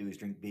going to want to do is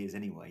drink beers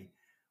anyway,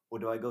 or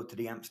do I go to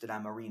the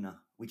Amsterdam Arena,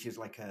 which is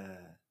like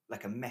a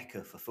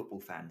mecca for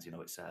football fans?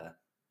 It's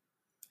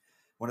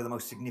one of the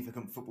most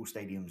significant football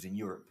stadiums in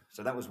Europe.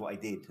 So that was what I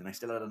did, and I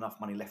still had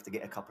enough money left to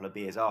get a couple of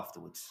beers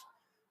afterwards.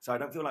 So I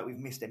don't feel like we've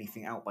missed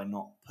anything out by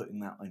not putting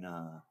that in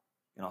our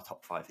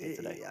top 5 here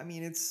today. I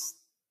mean, it's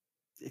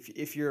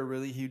if you're a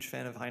really huge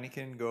fan of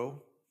Heineken,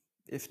 go.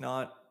 If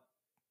not,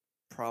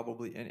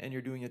 probably, and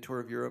you're doing a tour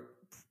of Europe,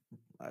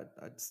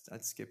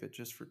 I'd skip it.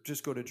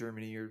 Just go to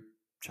Germany or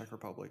Czech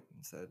Republic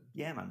instead.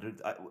 Yeah, man. Dude,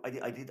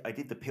 I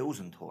did the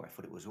Pilsen tour. I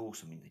thought it was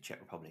awesome in the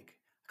Czech Republic.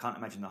 I can't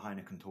imagine the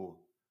Heineken tour.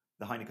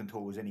 The Heineken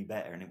tour was any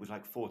better, and it was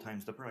like 4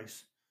 times the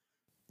price.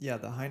 Yeah,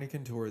 the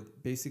Heineken tour.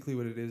 Basically,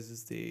 what it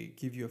is they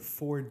give you a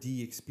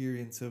 4D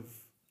experience of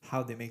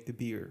how they make the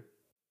beer.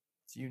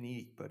 It's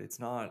unique, but it's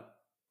not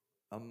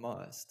a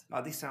must.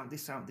 Oh, this sounds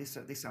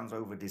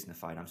over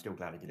Disneyfied. I'm still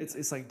glad I didn't.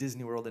 It's like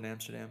Disney World in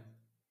Amsterdam,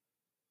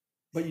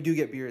 but you do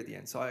get beer at the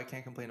end, so I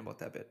can't complain about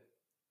that bit.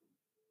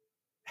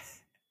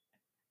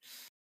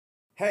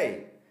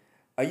 Hey,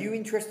 are you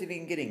interested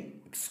in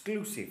getting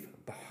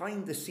exclusive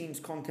behind-the-scenes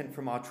content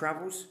from our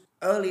travels,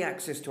 early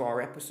access to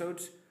our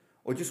episodes,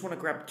 or just want to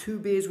grab 2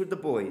 beers with the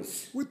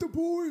boys? With the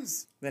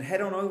boys! Then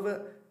head on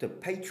over to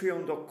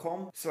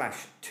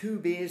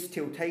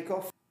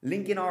patreon.com/2beerstilltakeoff.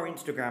 Link in our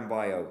Instagram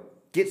bio.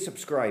 Get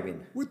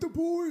subscribing. With the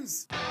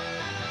boys!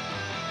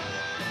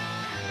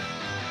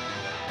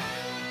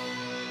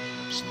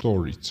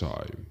 Story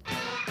time.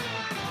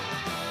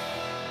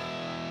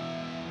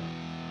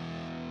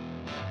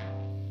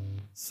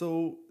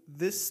 So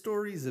this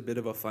story is a bit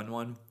of a fun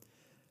one.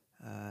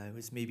 It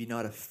was maybe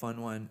not a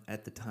fun one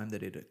at the time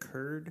that it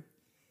occurred,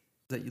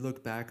 that you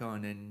look back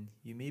on and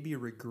you maybe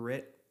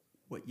regret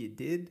what you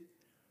did,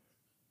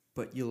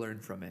 but you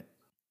learn from it.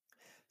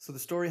 So the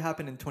story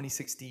happened in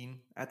 2016.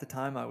 At the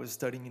time, I was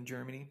studying in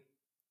Germany,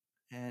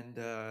 and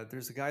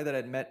there's a guy that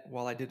I'd met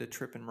while I did a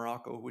trip in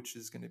Morocco, which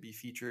is going to be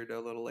featured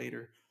a little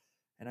later.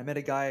 And I met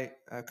a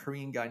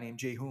Korean guy named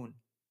Jae-hoon.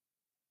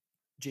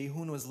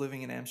 Jae-hoon was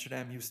living in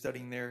Amsterdam. He was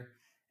studying there.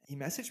 He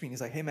messaged me and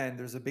he's like, hey man,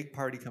 there's a big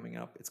party coming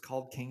up. It's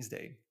called King's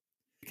Day.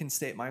 You can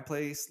stay at my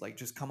place. Like,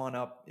 just come on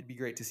up. It'd be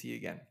great to see you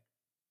again.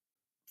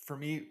 For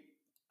me,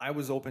 I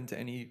was open to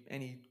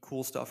any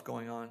cool stuff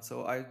going on.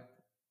 So I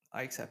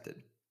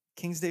accepted.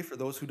 King's Day, for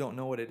those who don't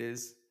know what it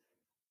is,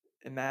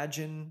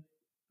 imagine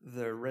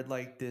the red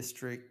light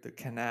district, the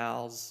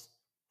canals,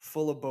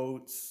 full of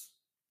boats,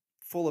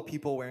 full of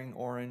people wearing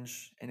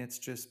orange. And it's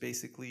just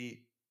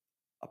basically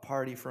a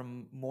party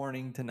from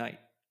morning to night.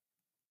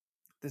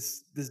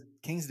 This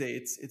King's Day,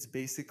 it's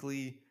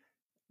basically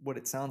what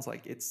it sounds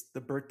like. It's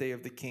the birthday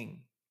of the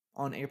king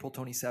on April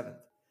 27th.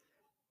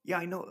 Yeah,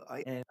 I know.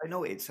 I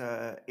know it's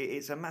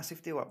a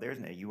massive deal up there,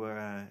 isn't it? You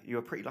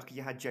were pretty lucky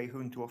you had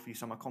Jae-hoon to offer you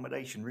some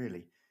accommodation,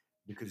 really,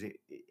 because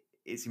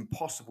it's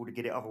impossible to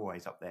get it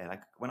otherwise up there.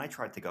 Like when I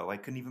tried to go, I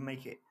couldn't even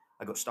make it.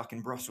 I got stuck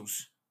in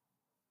Brussels.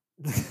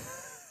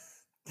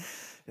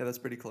 Yeah, that's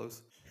pretty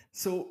close.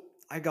 So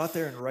I got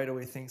there and right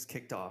away things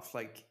kicked off.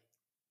 Like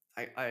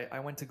I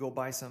went to go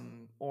buy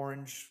some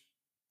orange,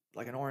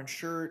 like an orange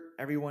shirt.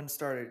 Everyone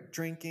started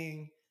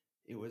drinking.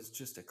 It was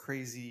just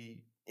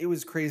it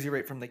was crazy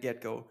right from the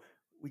get-go.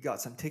 We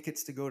got some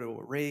tickets to go to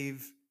a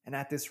rave. And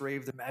at this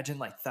rave, imagine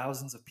like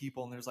thousands of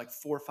people, and there's like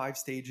 4 or 5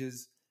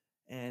 stages.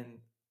 And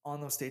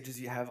on those stages,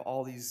 you have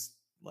all these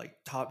like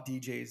top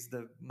DJs,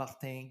 the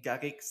Martin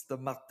Garrix, the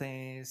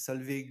Martin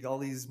Solveig, all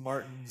these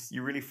Martins.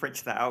 You really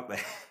French that out there.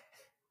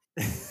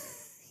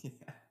 Yeah.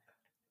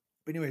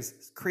 But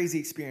anyways, crazy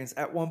experience.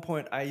 At one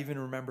point, I even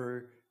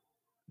remember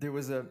there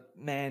was a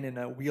man in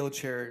a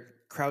wheelchair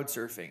crowd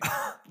surfing.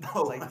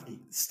 No, Like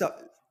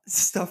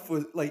stuff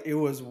was like, it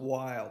was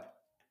wild.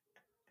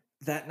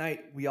 That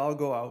night we all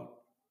go out,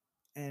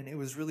 and it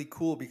was really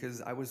cool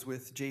because I was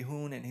with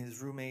Jehun and his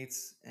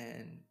roommates,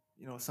 and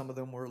some of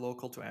them were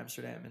local to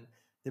Amsterdam, and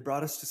they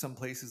brought us to some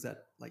places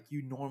that like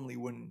you normally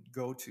wouldn't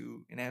go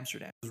to in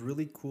Amsterdam. It was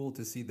really cool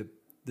to see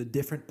the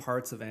different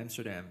parts of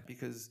Amsterdam,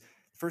 because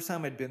the first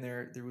time I'd been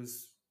there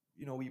was,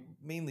 we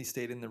mainly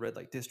stayed in the red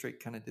light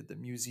district, kind of did the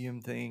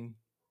museum thing,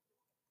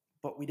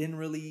 but we didn't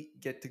really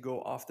get to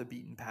go off the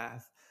beaten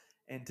path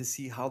and to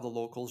see how the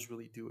locals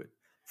really do it.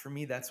 For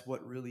me, that's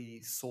what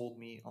really sold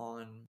me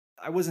on.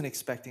 I wasn't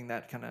expecting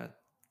that kind of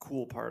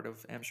cool part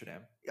of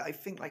Amsterdam. I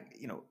think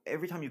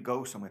every time you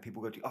go somewhere,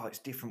 people go to, oh, it's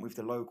different with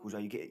the locals. Oh,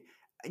 you get,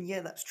 and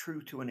yeah, that's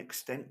true to an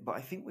extent. But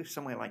I think with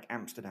somewhere like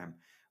Amsterdam,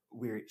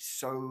 where it's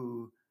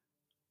so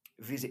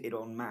visited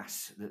en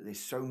masse, that there's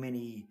so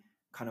many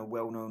kind of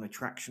well-known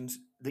attractions,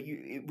 that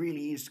it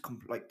really is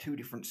like 2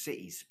 different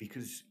cities.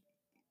 Because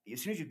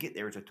as soon as you get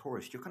there as a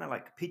tourist, you're kind of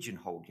like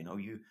pigeonholed.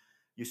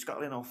 You're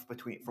scuttling off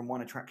from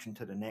one attraction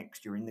to the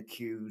next. You're in the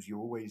queues. You're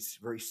always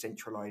very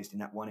centralized in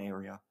that one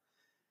area.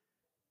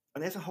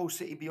 And there's a whole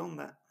city beyond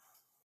that.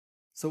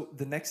 So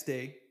the next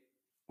day,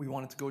 we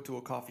wanted to go to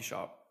a coffee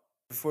shop.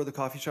 Before the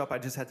coffee shop, I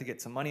just had to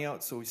get some money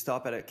out. So we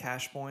stop at a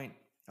cash point.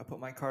 I put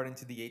my card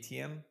into the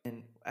ATM.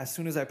 And as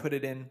soon as I put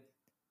it in,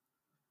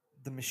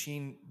 the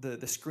machine,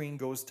 the screen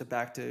goes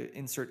back to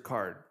insert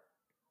card.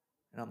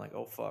 And I'm like,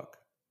 oh, fuck.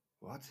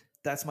 What?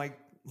 That's my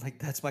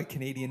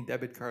Canadian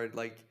debit card.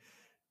 Like,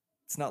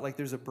 it's not like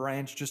there's a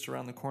branch just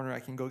around the corner.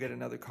 I can go get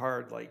another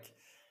card. Like,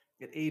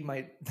 it ate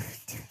my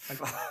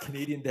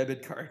Canadian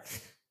debit card.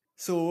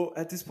 So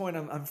at this point,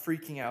 I'm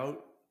freaking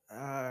out.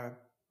 I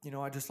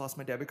just lost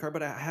my debit card,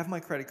 but I have my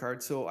credit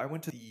card. So I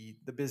went to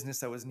the business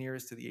that was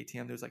nearest to the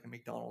ATM. There's like a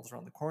McDonald's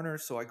around the corner.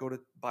 So I go to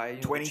buy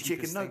 20 the chicken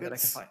cheapest thing that I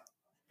can nuggets. find.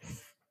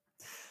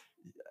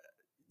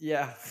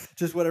 Yeah,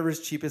 just whatever's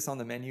cheapest on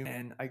the menu.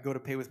 And I go to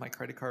pay with my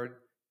credit card.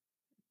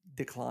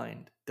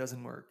 Declined.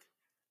 Doesn't work.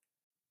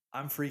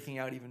 I'm freaking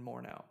out even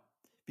more now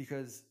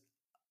because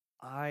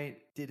I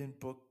didn't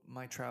book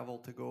my travel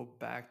to go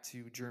back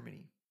to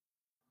Germany.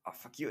 Oh,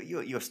 fuck,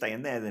 you're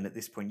staying there then at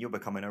this point. You're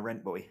becoming a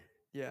rent boy.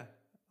 Yeah.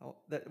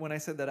 When I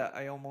said that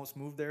I almost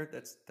moved there,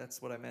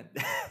 that's what I meant.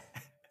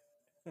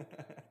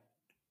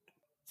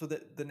 So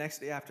the next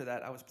day after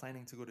that, I was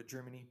planning to go to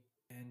Germany.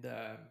 And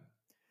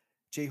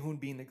Jae-hoon,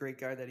 being the great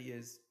guy that he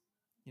is,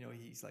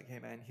 he's like, hey,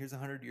 man, here's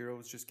 100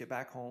 euros. Just get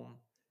back home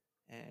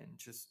and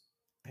just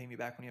pay me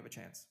back when you have a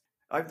chance.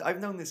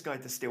 I've known this guy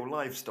to steal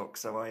livestock,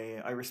 so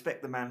I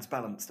respect the man's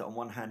balance, that on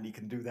one hand he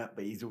can do that,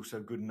 but he's also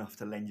good enough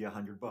to lend you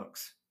 $100.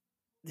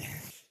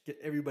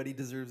 Everybody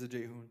deserves a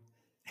Jae-hoon.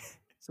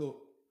 So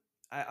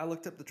I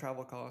looked up the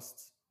travel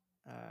costs.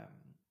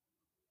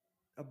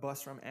 A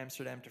bus from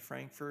Amsterdam to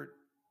Frankfurt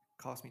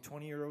cost me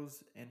 20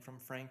 euros, and from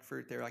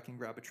Frankfurt there I can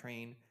grab a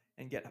train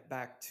and get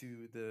back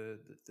to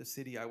the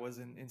city I was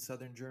in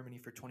southern Germany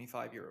for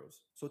 25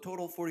 euros. So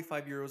total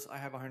 45 euros. I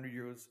have 100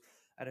 euros.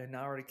 I had an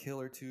hour to kill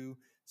or two.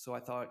 So I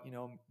thought,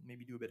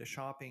 maybe do a bit of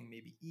shopping,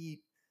 maybe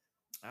eat.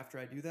 After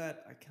I do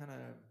that, I kind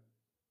of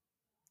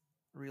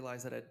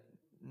realized that I'd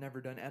never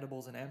done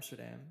edibles in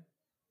Amsterdam.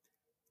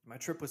 My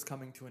trip was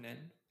coming to an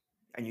end.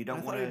 And you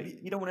don't want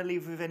to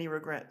leave with any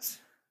regrets.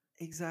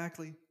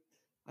 Exactly.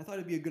 I thought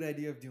it'd be a good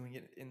idea of doing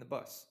it in the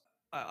bus.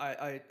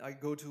 I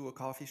go to a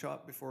coffee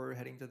shop before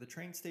heading to the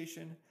train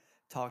station,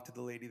 talk to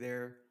the lady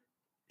there.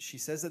 She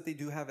says that they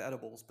do have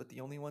edibles, but the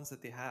only ones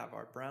that they have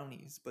are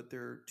brownies, but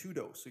they're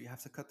 2-dose, so you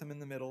have to cut them in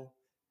the middle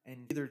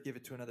and either give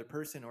it to another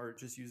person or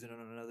just use it on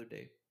another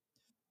day.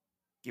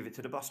 Give it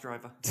to the bus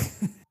driver.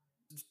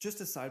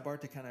 Just a sidebar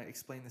to kind of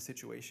explain the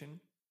situation.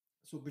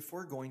 So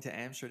before going to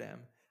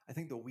Amsterdam, I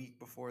think the week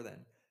before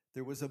then,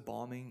 there was a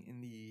bombing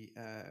in the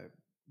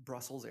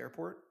Brussels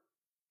airport.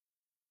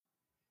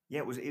 Yeah,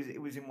 it was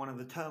in one of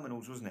the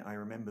terminals, wasn't it? I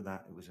remember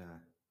that. It was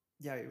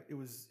Yeah, it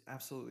was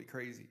absolutely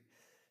crazy.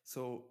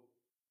 So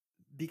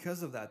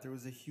because of that, there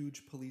was a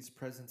huge police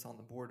presence on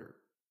the border.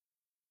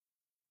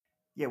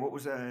 Yeah,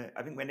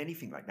 I think when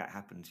anything like that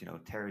happens,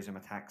 terrorism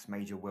attacks,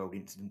 major world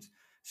incidents,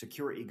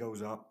 security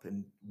goes up,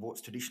 and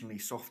what's traditionally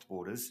soft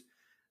borders,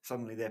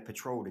 suddenly they're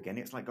patrolled again.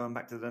 It's like going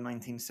back to the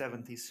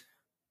 1970s.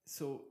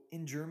 So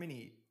in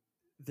Germany,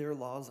 their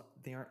laws,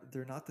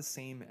 they're not the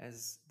same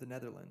as the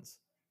Netherlands.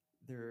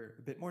 They're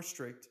a bit more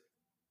strict.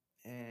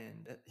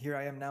 And here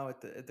I am now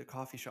at the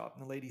coffee shop,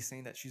 and the lady's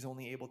saying that she's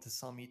only able to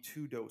sell me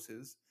 2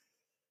 doses.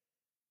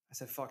 I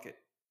said, fuck it.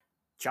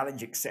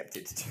 Challenge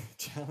accepted.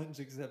 Challenge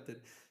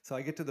accepted. So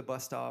I get to the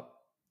bus stop,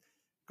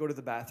 go to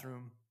the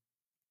bathroom,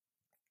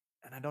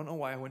 and I don't know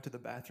why I went to the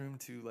bathroom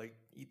to like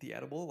eat the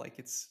edible, like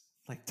it's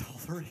like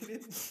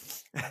tolerated.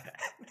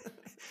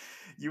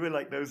 You were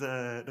like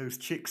those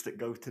chicks that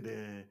go to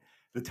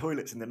the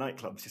toilets in the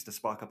nightclubs just to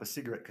spark up a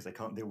cigarette because they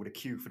can't deal with a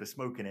queue for the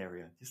smoking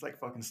area. Just like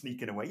fucking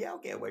sneaking away. Yeah, I'll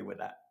get away with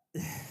that.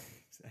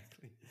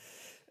 Exactly.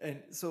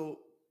 And so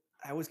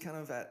I was kind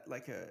of at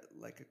like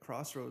a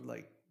crossroad,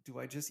 like, do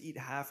I just eat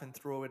half and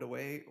throw it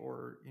away,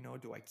 or, you know,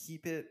 do I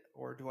keep it,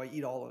 or do I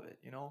eat all of it,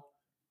 you know?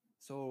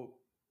 So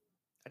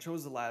I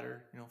chose the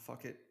latter, you know,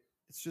 fuck it.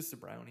 It's just a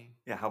brownie.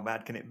 Yeah, how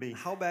bad can it be?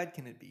 How bad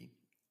can it be?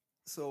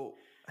 So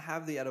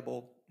have the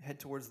edible, head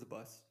towards the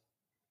bus.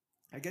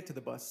 I get to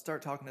the bus,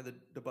 start talking to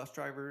the bus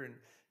driver, and,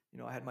 you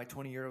know, I had my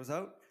 20 euros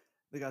out.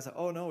 The guy's like,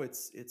 oh no,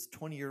 it's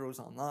 20 euros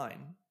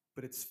online,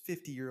 but it's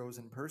 50 euros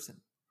in person.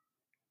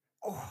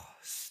 Oh,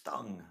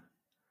 stung.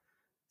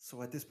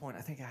 So at this point,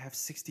 I think I have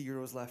 60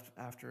 euros left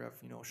after I've,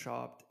 you know,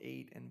 shopped,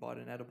 ate, and bought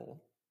an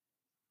edible.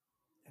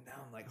 And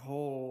now I'm like,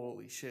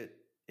 holy shit.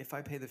 If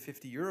I pay the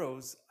 50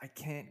 euros, I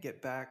can't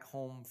get back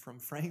home from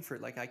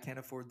Frankfurt. Like, I can't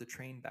afford the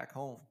train back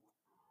home.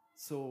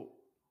 So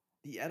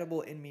the edible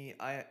in me,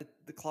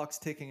 the clock's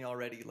ticking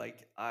already.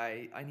 Like,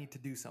 I need to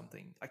do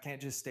something. I can't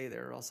just stay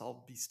there or else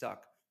I'll be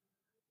stuck.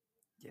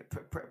 Yeah,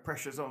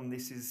 pressure's on.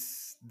 This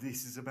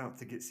is about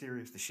to get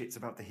serious. The shit's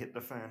about to hit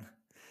the fan.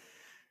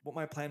 What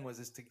my plan was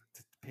is to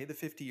pay the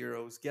 50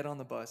 euros, get on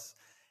the bus,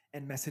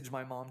 and message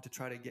my mom to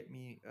try to get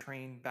me a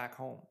train back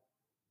home,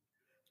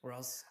 or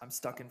else I'm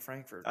stuck in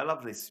Frankfurt. I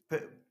love this.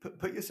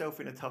 Put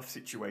yourself in a tough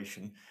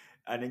situation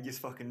and then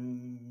just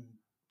fucking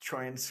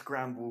try and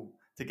scramble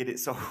to get it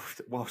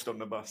solved whilst on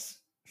the bus.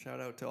 Shout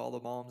out to all the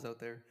moms out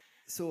there.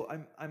 So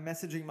I'm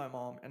messaging my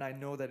mom, and I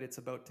know that it's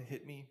about to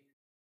hit me.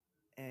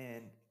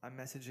 And I'm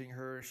messaging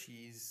her.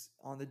 She's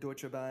on the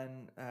Deutsche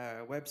Bahn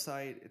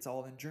website. It's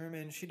all in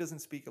German. She doesn't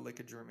speak a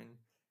lick of German.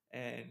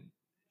 And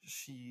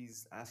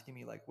she's asking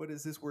me, like, what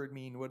does this word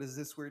mean? What does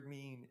this word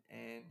mean?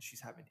 And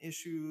she's having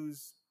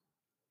issues.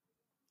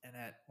 And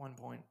at one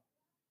point,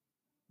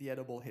 the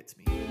edible hits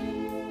me.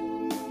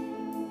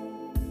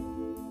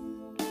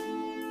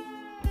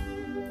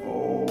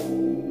 Oh,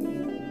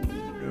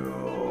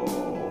 no.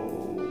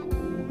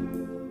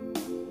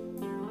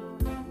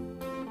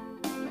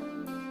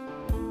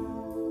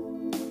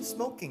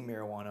 Smoking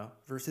marijuana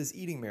versus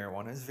eating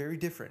marijuana is very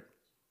different.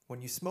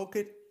 When you smoke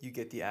it, you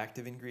get the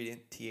active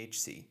ingredient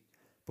THC.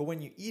 But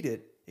when you eat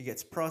it, it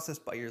gets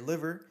processed by your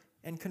liver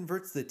and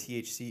converts the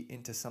THC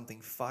into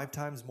something 5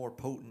 times more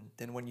potent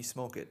than when you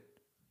smoke it.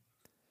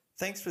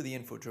 Thanks for the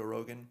info, Joe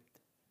Rogan.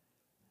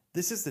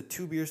 This is the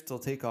 2 beers till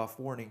takeoff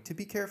warning to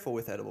be careful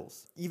with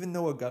edibles. Even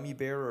though a gummy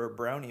bear or a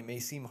brownie may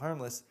seem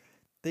harmless,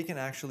 they can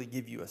actually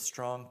give you a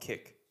strong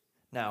kick.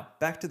 Now,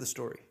 back to the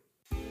story.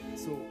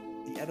 So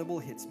the edible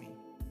hits me.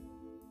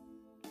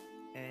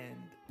 And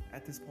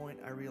at this point,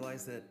 I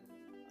realize that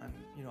I'm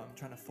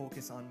trying to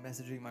focus on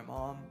messaging my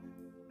mom.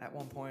 At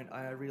one point,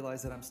 I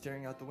realize that I'm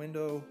staring out the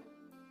window,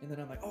 and then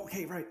I'm like,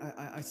 okay, right,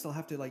 I still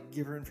have to like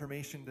give her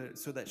information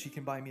so that she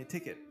can buy me a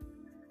ticket.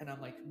 And I'm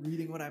like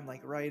reading what I'm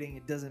like writing.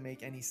 It doesn't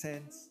make any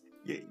sense.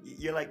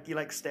 You're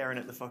like staring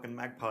at the fucking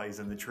magpies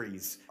and the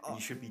trees, and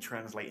you should be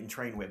translating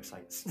train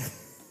websites.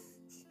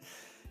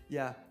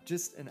 Yeah,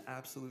 just an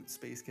absolute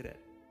space cadet.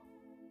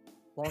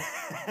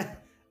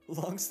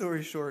 Long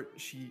story short,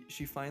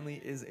 she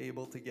finally is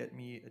able to get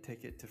me a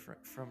ticket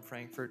from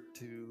Frankfurt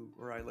to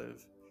where I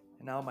live.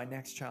 And now my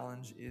next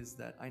challenge is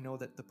that I know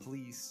that the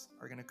police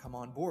are going to come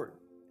on board,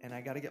 and I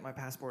got to get my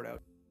passport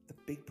out. The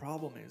big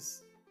problem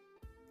is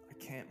I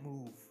can't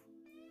move.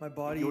 My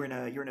body. You're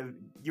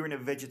in a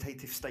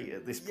vegetative state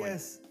at this point.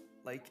 Yes,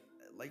 like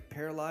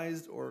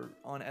paralyzed or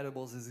on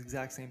edibles is the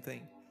exact same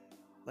thing.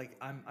 Like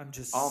I'm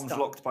just arms stuck.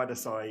 Locked by the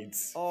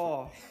sides.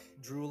 Oh,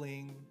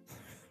 drooling,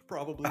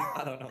 probably.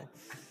 I don't know.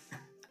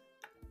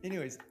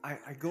 Anyways, I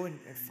go in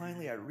and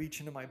finally I reach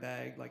into my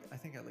bag. Like I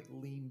think I like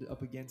leaned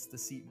up against the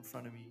seat in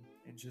front of me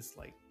and just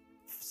like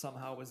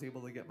somehow was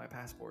able to get my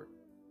passport.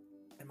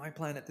 And my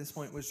plan at this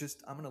point was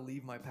just I'm gonna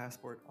leave my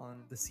passport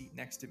on the seat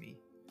next to me.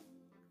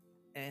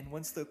 And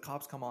once the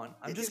cops come on,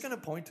 I'm just gonna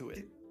point to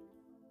it.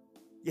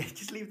 Yeah,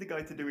 just leave the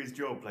guy to do his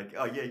job. Like,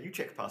 oh yeah, you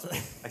check passport.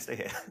 I stay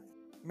here.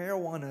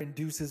 Marijuana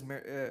induces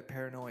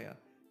paranoia.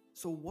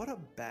 So what a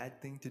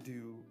bad thing to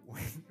do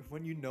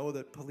when you know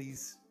that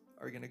police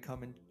are gonna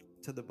come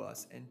into the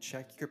bus and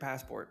check your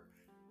passport.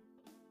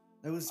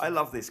 I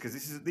love this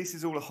because this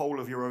is all a whole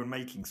of your own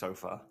making so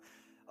far.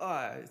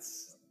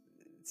 It's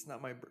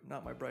not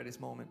my brightest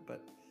moment,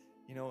 but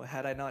you know,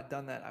 had I not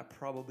done that, I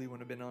probably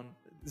wouldn't have been on.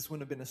 This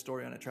wouldn't have been a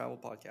story on a travel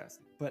podcast.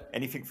 But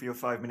anything for your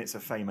 5 minutes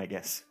of fame, I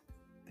guess.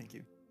 Thank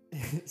you.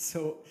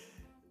 So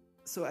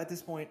at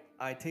this point,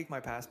 I take my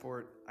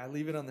passport, I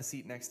leave it on the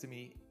seat next to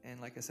me,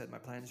 and like I said, my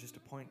plan is just to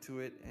point to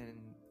it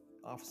and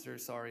officer,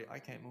 sorry, I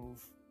can't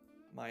move.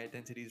 My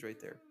identity's right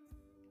there.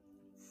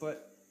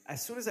 But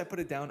as soon as I put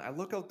it down, I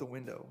look out the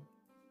window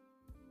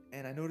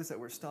and I notice that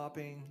we're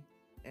stopping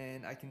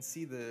and I can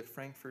see the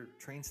Frankfurt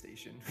train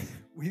station.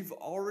 We've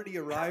already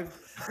arrived.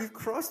 We've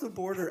crossed the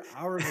border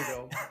hours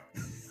ago.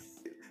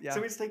 Yeah.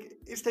 So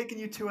it's taken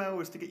you 2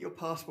 hours to get your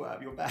passport out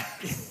of your bag.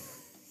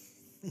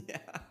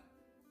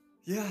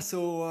 Yeah.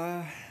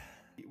 So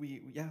we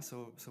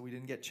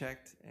didn't get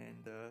checked,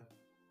 and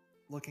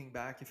looking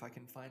back, if I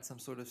can find some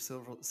sort of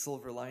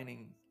silver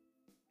lining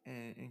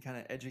and kind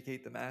of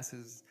educate the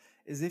masses,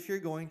 is if you're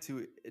going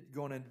to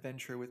go on an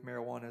adventure with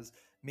marijuanas,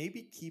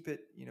 maybe keep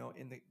it,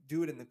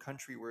 do it in the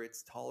country where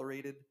it's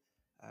tolerated.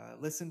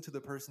 Listen to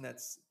the person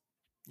that's,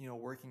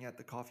 working at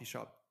the coffee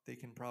shop. They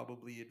can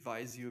probably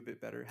advise you a bit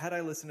better. Had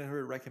I listened to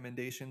her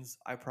recommendations,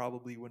 I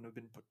probably wouldn't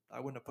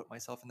have put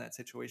myself in that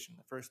situation in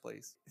the first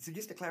place. So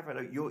just to clarify,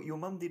 though, your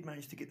mum did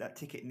manage to get that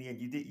ticket in the end.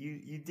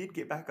 You did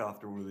get back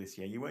after all of this,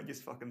 yeah? You weren't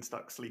just fucking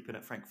stuck sleeping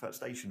at Frankfurt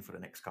Station for the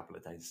next couple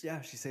of days.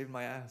 Yeah, she saved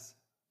my ass.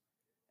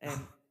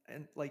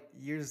 And like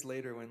years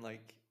later, when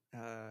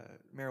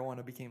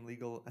marijuana became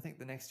legal, I think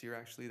the next year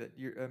actually, that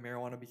year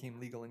marijuana became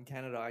legal in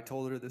Canada, I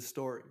told her this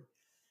story.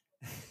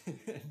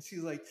 And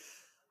she's like,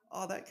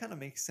 oh, that kind of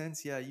makes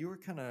sense. Yeah, you were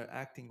kind of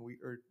acting weird,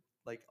 or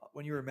like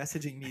when you were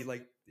messaging me,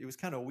 like it was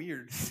kind of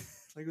weird.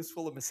 Like it was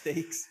full of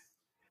mistakes.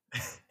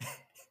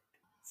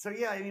 So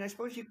yeah, I mean, I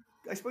suppose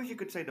you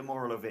could say the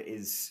moral of it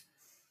is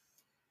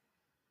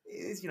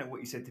what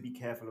you said, to be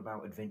careful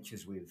about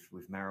adventures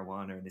with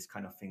marijuana and this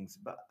kind of things.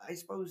 But I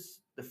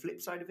suppose the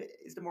flip side of it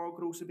is the moral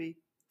could also be,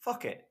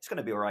 fuck it, it's going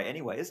to be all right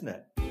anyway, isn't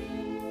it?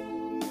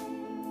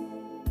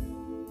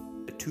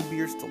 The Two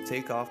Beers Till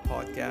Takeoff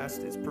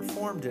podcast is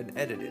performed and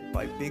edited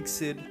by Big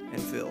Sid and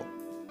Phil.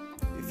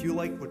 If you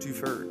like what you've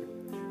heard,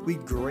 we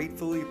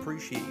gratefully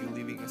appreciate you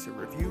leaving us a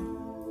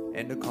review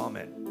and a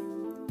comment.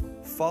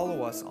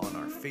 Follow us on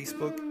our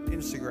Facebook,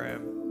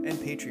 Instagram, and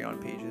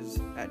Patreon pages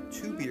at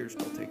Two Beers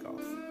Till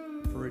Takeoff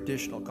for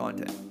additional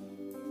content.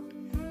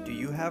 Do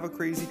you have a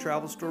crazy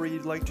travel story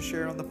you'd like to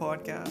share on the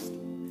podcast?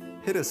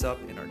 Hit us up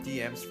in our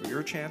DMs for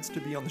your chance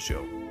to be on the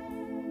show.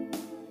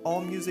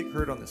 All music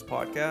heard on this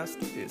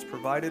podcast is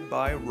provided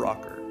by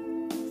Rocker.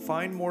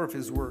 Find more of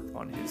his work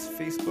on his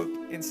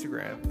Facebook,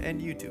 Instagram, and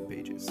YouTube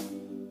pages.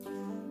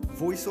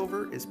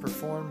 Voiceover is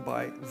performed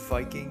by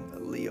Viking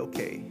Leo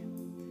K.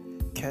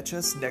 Catch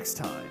us next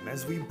time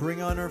as we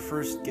bring on our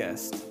first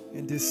guest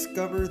and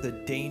discover the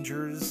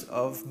dangers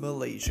of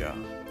Malaysia.